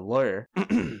term. Yeah,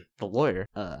 the lawyer,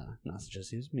 not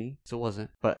suggesting it was me, so it wasn't.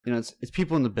 But it's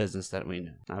people in the business that we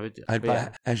know. I would do.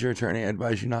 As your attorney, I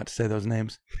advise you not to say those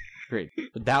names. Great.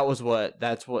 But that's what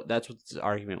the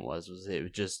argument was it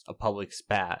was just a public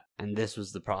spat, and this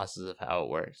was the process of how it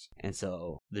works. And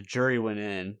so the jury went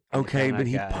in. Okay, but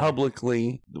he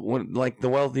publicly, like the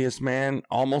wealthiest man,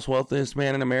 almost wealthiest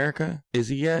man in America, is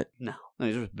he yet? No,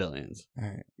 he's worth billions. All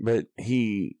right. But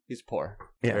he's poor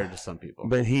compared to some people.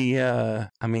 But he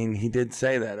did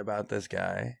say that about this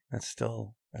guy.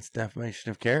 That's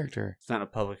defamation of character. It's not a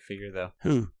public figure, though.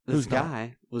 Who's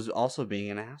guy was also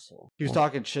being an asshole. He was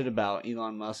talking shit about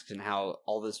Elon Musk and how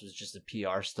all this was just a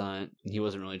PR stunt. And he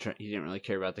wasn't really he didn't really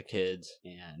care about the kids,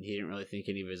 and he didn't really think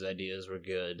any of his ideas were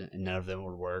good, and none of them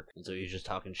would work. And so he was just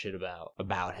talking shit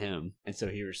about him. And so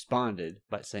he responded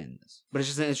by saying this. But it's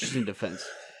just an interesting defense.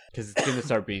 Because it's going to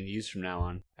start being used from now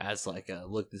on as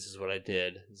look, this is what I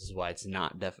did. This is why it's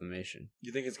not defamation.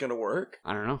 You think it's going to work?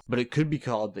 I don't know. But it could be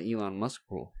called the Elon Musk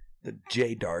rule. The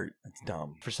J dart. That's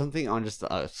dumb. For something on just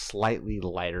a slightly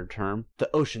lighter term, the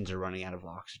oceans are running out of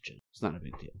oxygen. It's not a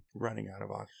big deal. Running out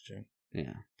of oxygen.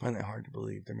 Yeah. I find that hard to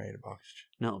believe they're made of oxygen.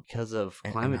 No, because of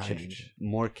climate change,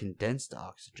 more condensed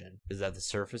oxygen is at the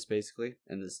surface basically,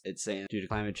 and it's saying due to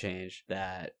climate change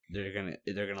that they're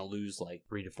gonna lose like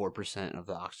 3 to 4% of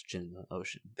the oxygen in the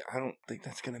ocean. I don't think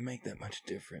that's gonna make that much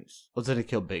difference. What's gonna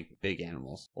kill big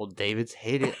animals? Well, David's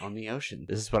hate it on the ocean.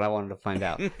 This is what I wanted to find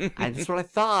out. That's what I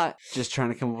thought. Just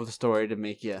trying to come up with a story to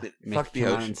make you fuck the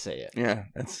ocean and say it. Yeah,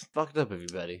 that's fucked up,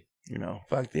 everybody. You know,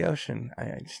 fuck the ocean.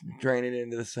 I just drain it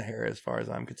into the Sahara as far as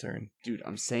I'm concerned. Dude,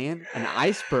 I'm saying an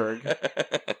iceberg.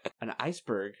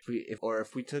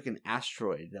 If we took an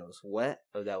asteroid that was wet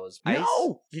or that was ice.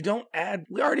 No, you don't add.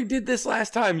 We already did this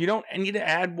last time. You don't need to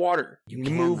add water. You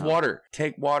can move water.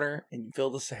 Take water and you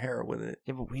fill the Sahara with it.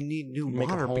 Yeah, but we need new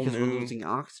water because we're losing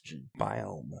oxygen.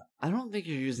 Biome. I don't think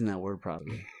you're using that word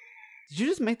properly. Did you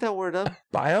just make that word up?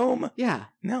 Biome? Yeah.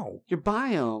 No. Your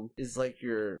biome is like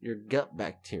your gut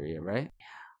bacteria, right?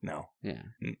 No. Yeah.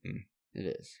 Mm-mm. It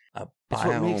is. A biome. It's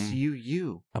what makes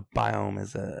you. A biome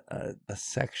is a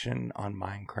section on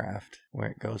Minecraft where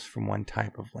it goes from one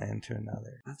type of land to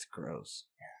another. That's gross.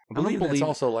 Yeah. I believe that's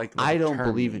also like I don't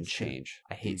believe in change.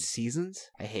 I hate seasons.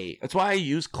 That's why I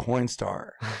use Coinstar.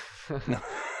 No.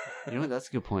 You know what? That's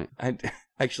a good point. I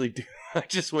actually do. I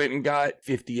just went and got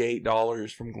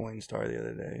 $58 from Coinstar the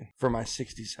other day for my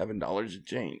 $67 of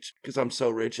change. Because I'm so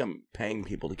rich, I'm paying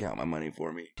people to count my money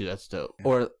for me. Dude, that's dope.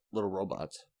 Or little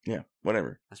robots. Yeah,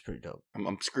 whatever. That's pretty dope.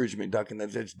 I'm Scrooge McDuck and then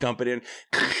just dump it in.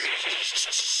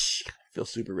 Feel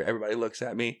super. Everybody looks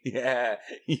at me. Yeah,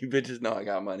 you bitches know I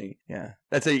got money. Yeah,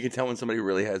 that's how you can tell when somebody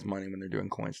really has money when they're doing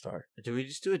Coinstar. Did we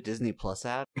just do a Disney Plus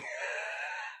ad?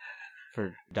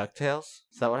 For DuckTales?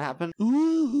 Is that what happened?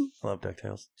 Ooh. I love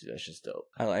DuckTales. Dude, that's just dope.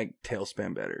 I like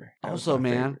Tailspin better. Also,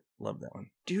 man. Favorite. Love that one.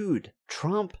 Dude,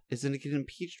 Trump is going to get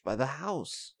impeached by the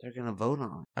House. They're going to vote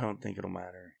on. I don't think it'll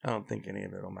matter. I don't think any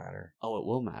of it will matter. Oh, it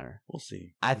will matter. We'll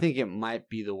see. I think it might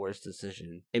be the worst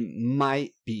decision. It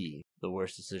might be the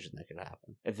worst decision that could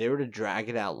happen. If they were to drag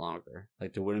it out longer,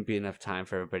 like there wouldn't be enough time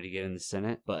for everybody to get in the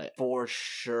Senate. But for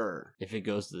sure, if it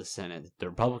goes to the Senate, the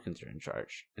Republicans are in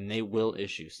charge. And they will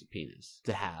issue subpoenas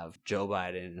to have Joe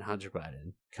Biden and Hunter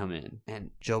Biden come in.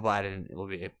 And Joe Biden will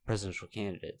be a presidential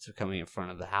candidate. So coming in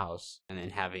front of the House and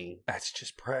then having... That's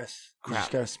just press. Crap. You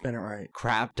just gotta spin it right.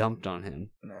 Crap dumped on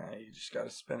him. Nah, you just gotta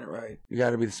spin it right. You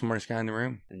gotta be the smartest guy in the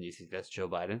room. And you think that's Joe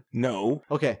Biden? No.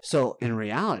 Okay, so in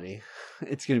reality,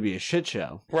 it's going to be a shit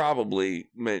show. Probably,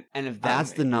 but... And if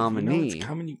that's the nominee... You know it's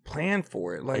coming, you plan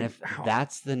for it. Like, and if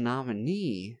that's the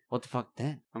nominee, what the fuck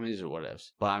then? I mean, these are what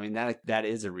ifs. But I mean, that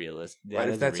is a realist. Right,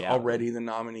 if that's already the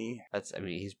nominee... That's, I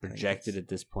mean, he's projected at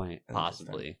this point,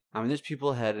 possibly. I mean, there's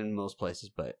people ahead in most places,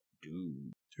 but...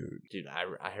 Dude,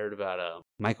 I heard about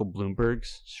Michael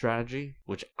Bloomberg's strategy,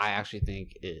 which I actually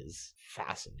think is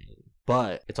fascinating.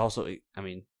 But it's also, I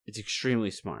mean, it's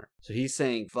extremely smart. So he's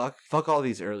saying, fuck all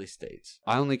these early states.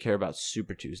 I only care about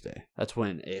Super Tuesday. That's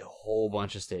when a whole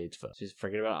bunch of states vote. So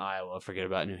forget about Iowa, forget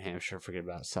about New Hampshire, forget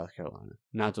about South Carolina.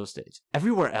 Not those states.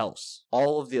 Everywhere else,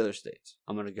 all of the other states,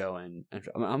 I'm going to go and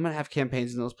I'm going to have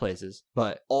campaigns in those places,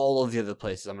 but all of the other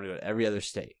places, I'm going to go to every other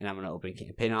state and I'm going to open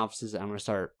campaign offices. And I'm going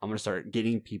to start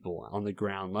getting people on the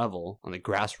ground level, on the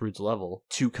grassroots level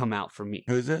to come out for me.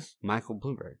 Who is this? Michael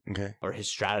Bloomberg. Okay. Or his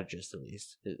strategist, at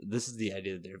least. This is the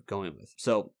idea that they're going with.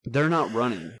 So they're not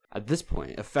running at this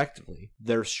point effectively.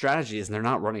 Their strategy is they're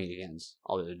not running against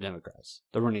all the other Democrats.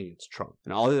 They're running against Trump.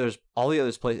 And all the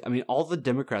others places. I mean, all the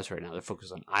Democrats right now, they're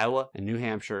focused on Iowa and New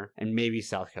Hampshire and maybe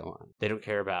South Carolina. They don't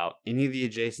care about any of the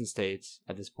adjacent states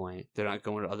at this point. They're not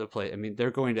going to other places. I mean, they're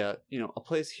going to, a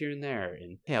place here and there.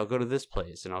 And hey, I'll go to this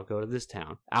place and I'll go to this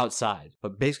town outside.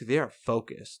 But basically, they are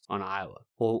focused on Iowa.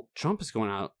 Well, Trump is going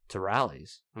out to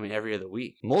rallies. I mean, every other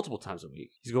week, multiple times a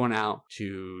week. He's going out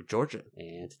to Georgia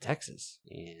and to Texas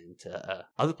and to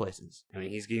other places. I mean,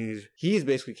 he's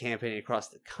basically campaigning across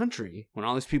the country when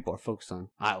all these people are focused on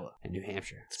Iowa and New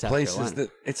Hampshire.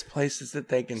 It's places that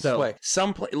they can sway.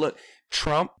 Look,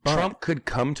 Trump could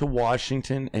come to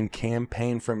Washington and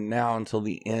campaign from now until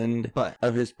the end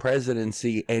of his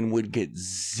presidency and would get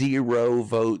 0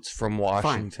 votes from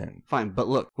Washington. Fine, but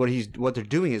look, what they're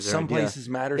doing is some places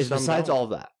matter. Some besides all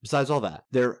that,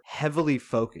 they're heavily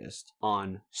focused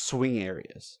on swing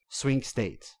areas, swing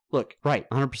states. Look, right,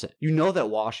 100%. You know that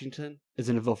Washington is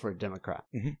going to vote for a Democrat.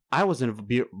 Mm-hmm. I was going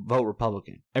to vote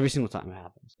Republican every single time it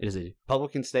happens. It is a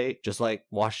Republican state, just like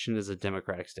Washington is a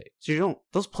Democratic state. So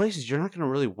those places, you're not going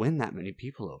to really win that many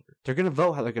people over. They're going to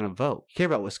vote how they're going to vote. You care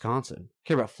about Wisconsin. You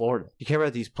care about Florida. You care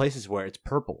about these places where it's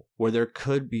purple, where there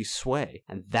could be sway.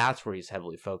 And that's where he's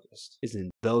heavily focused, is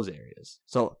in those areas.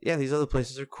 So, yeah, these other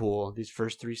places are cool. These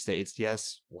first 3 states,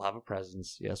 yes, we'll have a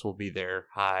presence. Yes, we'll be there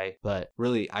high. But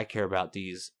really, I care about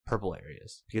these purple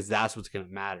areas because that's what's going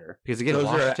to matter. Because again, those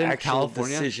Washington, are actual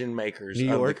California, decision makers New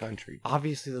York, of the country.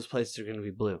 Obviously, those places are going to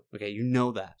be blue. Okay, you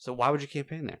know that. So why would you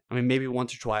campaign there? I mean, maybe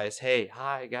once or twice. Hey,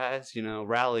 hi guys,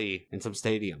 rally in some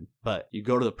stadium. But you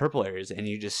go to the purple areas and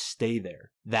you just stay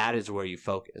there. That is where you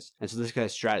focus. And so this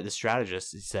guy's the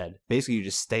strategist, he said, basically you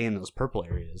just stay in those purple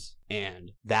areas.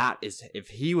 And that is, if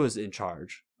he was in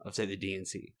charge of, say, the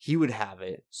DNC, he would have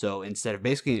it. So instead of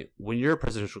basically, when you're a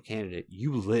presidential candidate,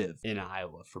 you live in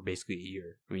Iowa for basically a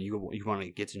year. I mean, you want to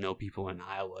get to know people in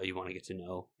Iowa. You want to get to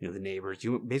know, the neighbors.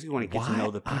 You basically want to get to know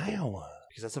the people. Iowa?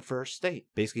 Because that's the first state.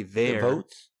 Basically, there. The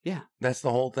votes? Yeah. That's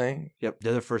the whole thing? Yep.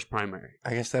 They're the first primary.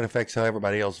 I guess that affects how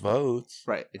everybody else votes.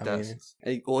 Right. It does.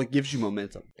 It gives you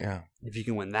momentum. Yeah. If you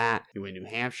can win that, you win New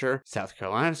Hampshire, South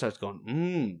Carolina starts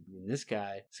going, this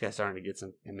guy's starting to get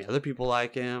some, other people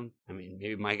like him.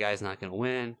 Maybe my guy's not going to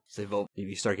win. So they vote.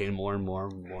 You start getting more and more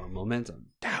and more momentum.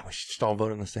 God, we should just all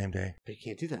vote on the same day. But you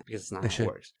can't do that because it's not how it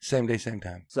works. Same day, same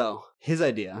time. So his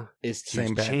idea is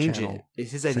to change it.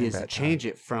 His idea is to change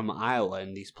it from Iowa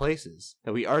and these places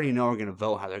that we already know are going to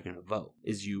vote how they're going to vote.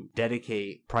 Is you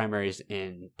dedicate primaries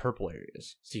in purple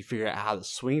areas. So you figure out how the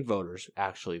swing voters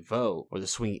actually vote, or the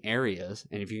swing areas.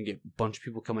 And if you can get a bunch of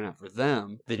people coming out for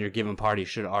them, then your given party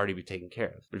should already be taken care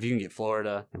of. But if you can get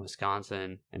Florida and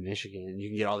Wisconsin and Michigan, you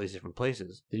can get all these different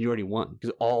places, then you already won.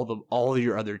 Because all of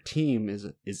your other team is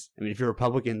if you're a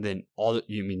Republican, then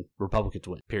Republicans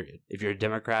win, period. If you're a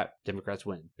Democrat, Democrats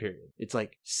win, period. It's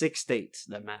like 6 states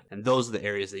that matter. And those are the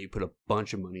areas that you put a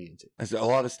bunch of money into. There's a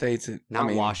lot of states that,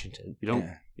 Not Washington.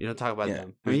 You don't talk about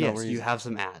them. Yes, you have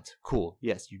some ads. Cool.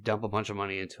 Yes, you dump a bunch of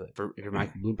money into it. If you're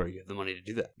Michael Bloomberg, you have the money to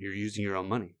do that. You're using your own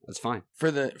money. That's fine. For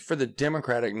the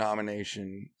Democratic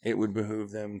nomination, it would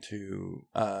behoove them to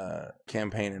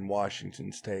campaign in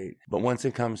Washington State. But once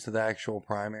it comes to the actual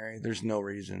primary, there's no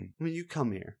reason. You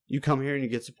come here. You come here and you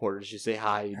get supporters. You say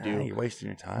hi. You do. You're wasting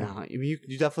your time. No,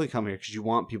 you definitely come here because you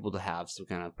want people to have some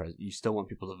kind of you still want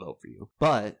people to vote for you.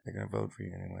 But they're going to vote for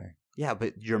you anyway. Yeah,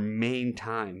 but your main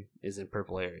time is in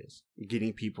purple areas.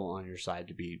 Getting people on your side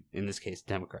to be, in this case,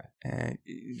 Democrat.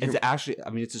 It's actually,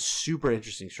 it's a super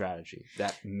interesting strategy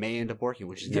that may end up working,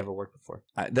 which has never worked before.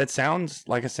 That sounds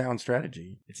like a sound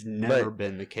strategy. It's never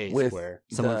been the case where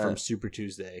someone from Super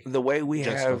Tuesday, the way we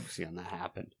focusing on that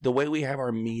happened. The way we have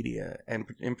our media, and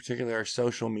in particular our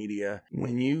social media,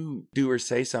 when you do or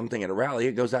say something at a rally,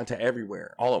 it goes out to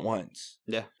everywhere all at once.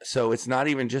 Yeah. So it's not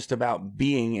even just about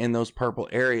being in those purple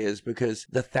areas, because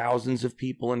the thousands of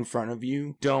people in front of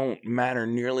you don't matter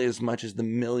nearly as much as the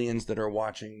millions that are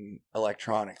watching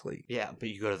electronically. Yeah, but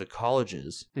you go to the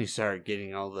colleges and you start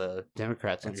getting all the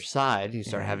Democrats on your side and you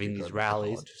start having these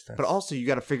rallies. But also you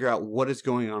got to figure out what is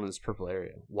going on in this purple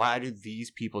area. Why do these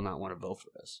people not want to vote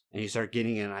for us? And you start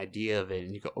getting an idea of it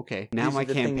and you go, okay, now my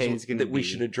campaign is going to be... that we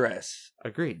should address.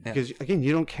 Agreed. Yeah. Because again,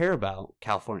 you don't care about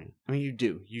California. You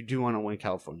do. You do want to win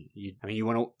California. You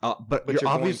want to... but you're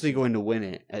obviously going to win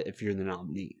it if you're the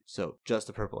nominee. So just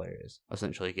the purple areas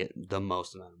essentially get the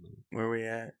most amount of money. Where are we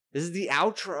at? This is the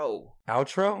outro.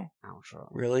 Outro? Outro.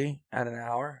 Really? At an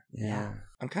hour? Yeah.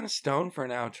 I'm kind of stoned for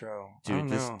an outro. Dude,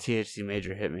 this THC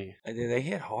Major hit me. They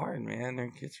hit hard,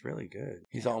 man. It's really good.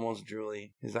 He's almost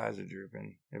drooly. His eyes are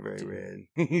drooping. They're very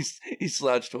red. He's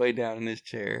slouched way down in his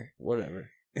chair. Whatever.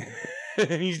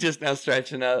 He's just now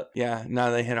stretching up. Yeah,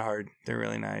 no, they hit hard. They're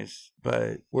really nice.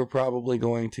 But we're probably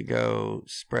going to go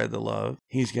spread the love.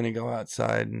 He's going to go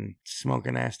outside and smoke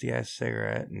a nasty-ass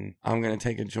cigarette. And I'm going to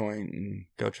take a joint and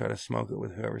go try to smoke it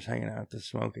with whoever's hanging out at the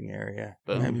smoking area.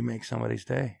 Boom. Maybe make somebody's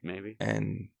day. Maybe.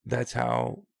 And that's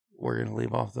how we're going to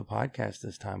leave off the podcast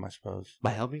this time, I suppose.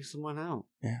 By helping someone out.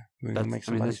 Yeah. We're going to make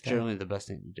somebody's that's generally the best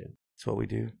thing to do. That's what we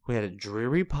do. We had a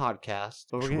dreary podcast,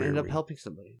 but we're going to end up helping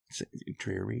somebody.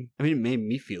 Dreary? It made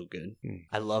me feel good.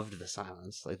 I loved the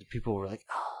silence. Like, the people were like,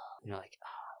 oh, I love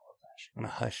that shit. And a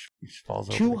hush just falls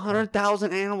over.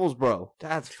 200,000 animals, bro.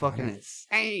 That's fucking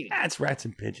insane. That's rats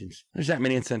and pigeons. There's that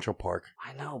many in Central Park.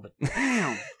 I know, but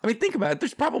damn. Think about it.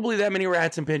 There's probably that many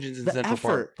rats and pigeons in Central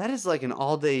Park. That is like an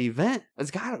all-day event. It's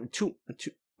got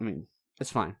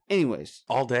It's fine. Anyways.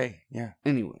 All day. Yeah.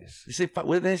 Anyways. You say, what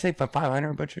did they say?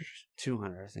 500 butchers?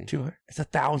 200, I think. 200. It's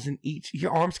 1,000 each.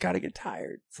 Your arms got to get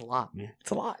tired. It's a lot, man.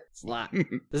 It's a lot. It's a lot.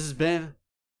 This has been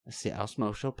the Seattle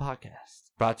Smoke Show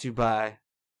podcast. Brought to you by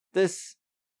this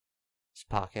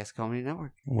Podcast Comedy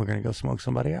Network. We're going to go smoke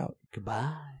somebody out.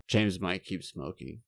 Goodbye. James might keep smoking.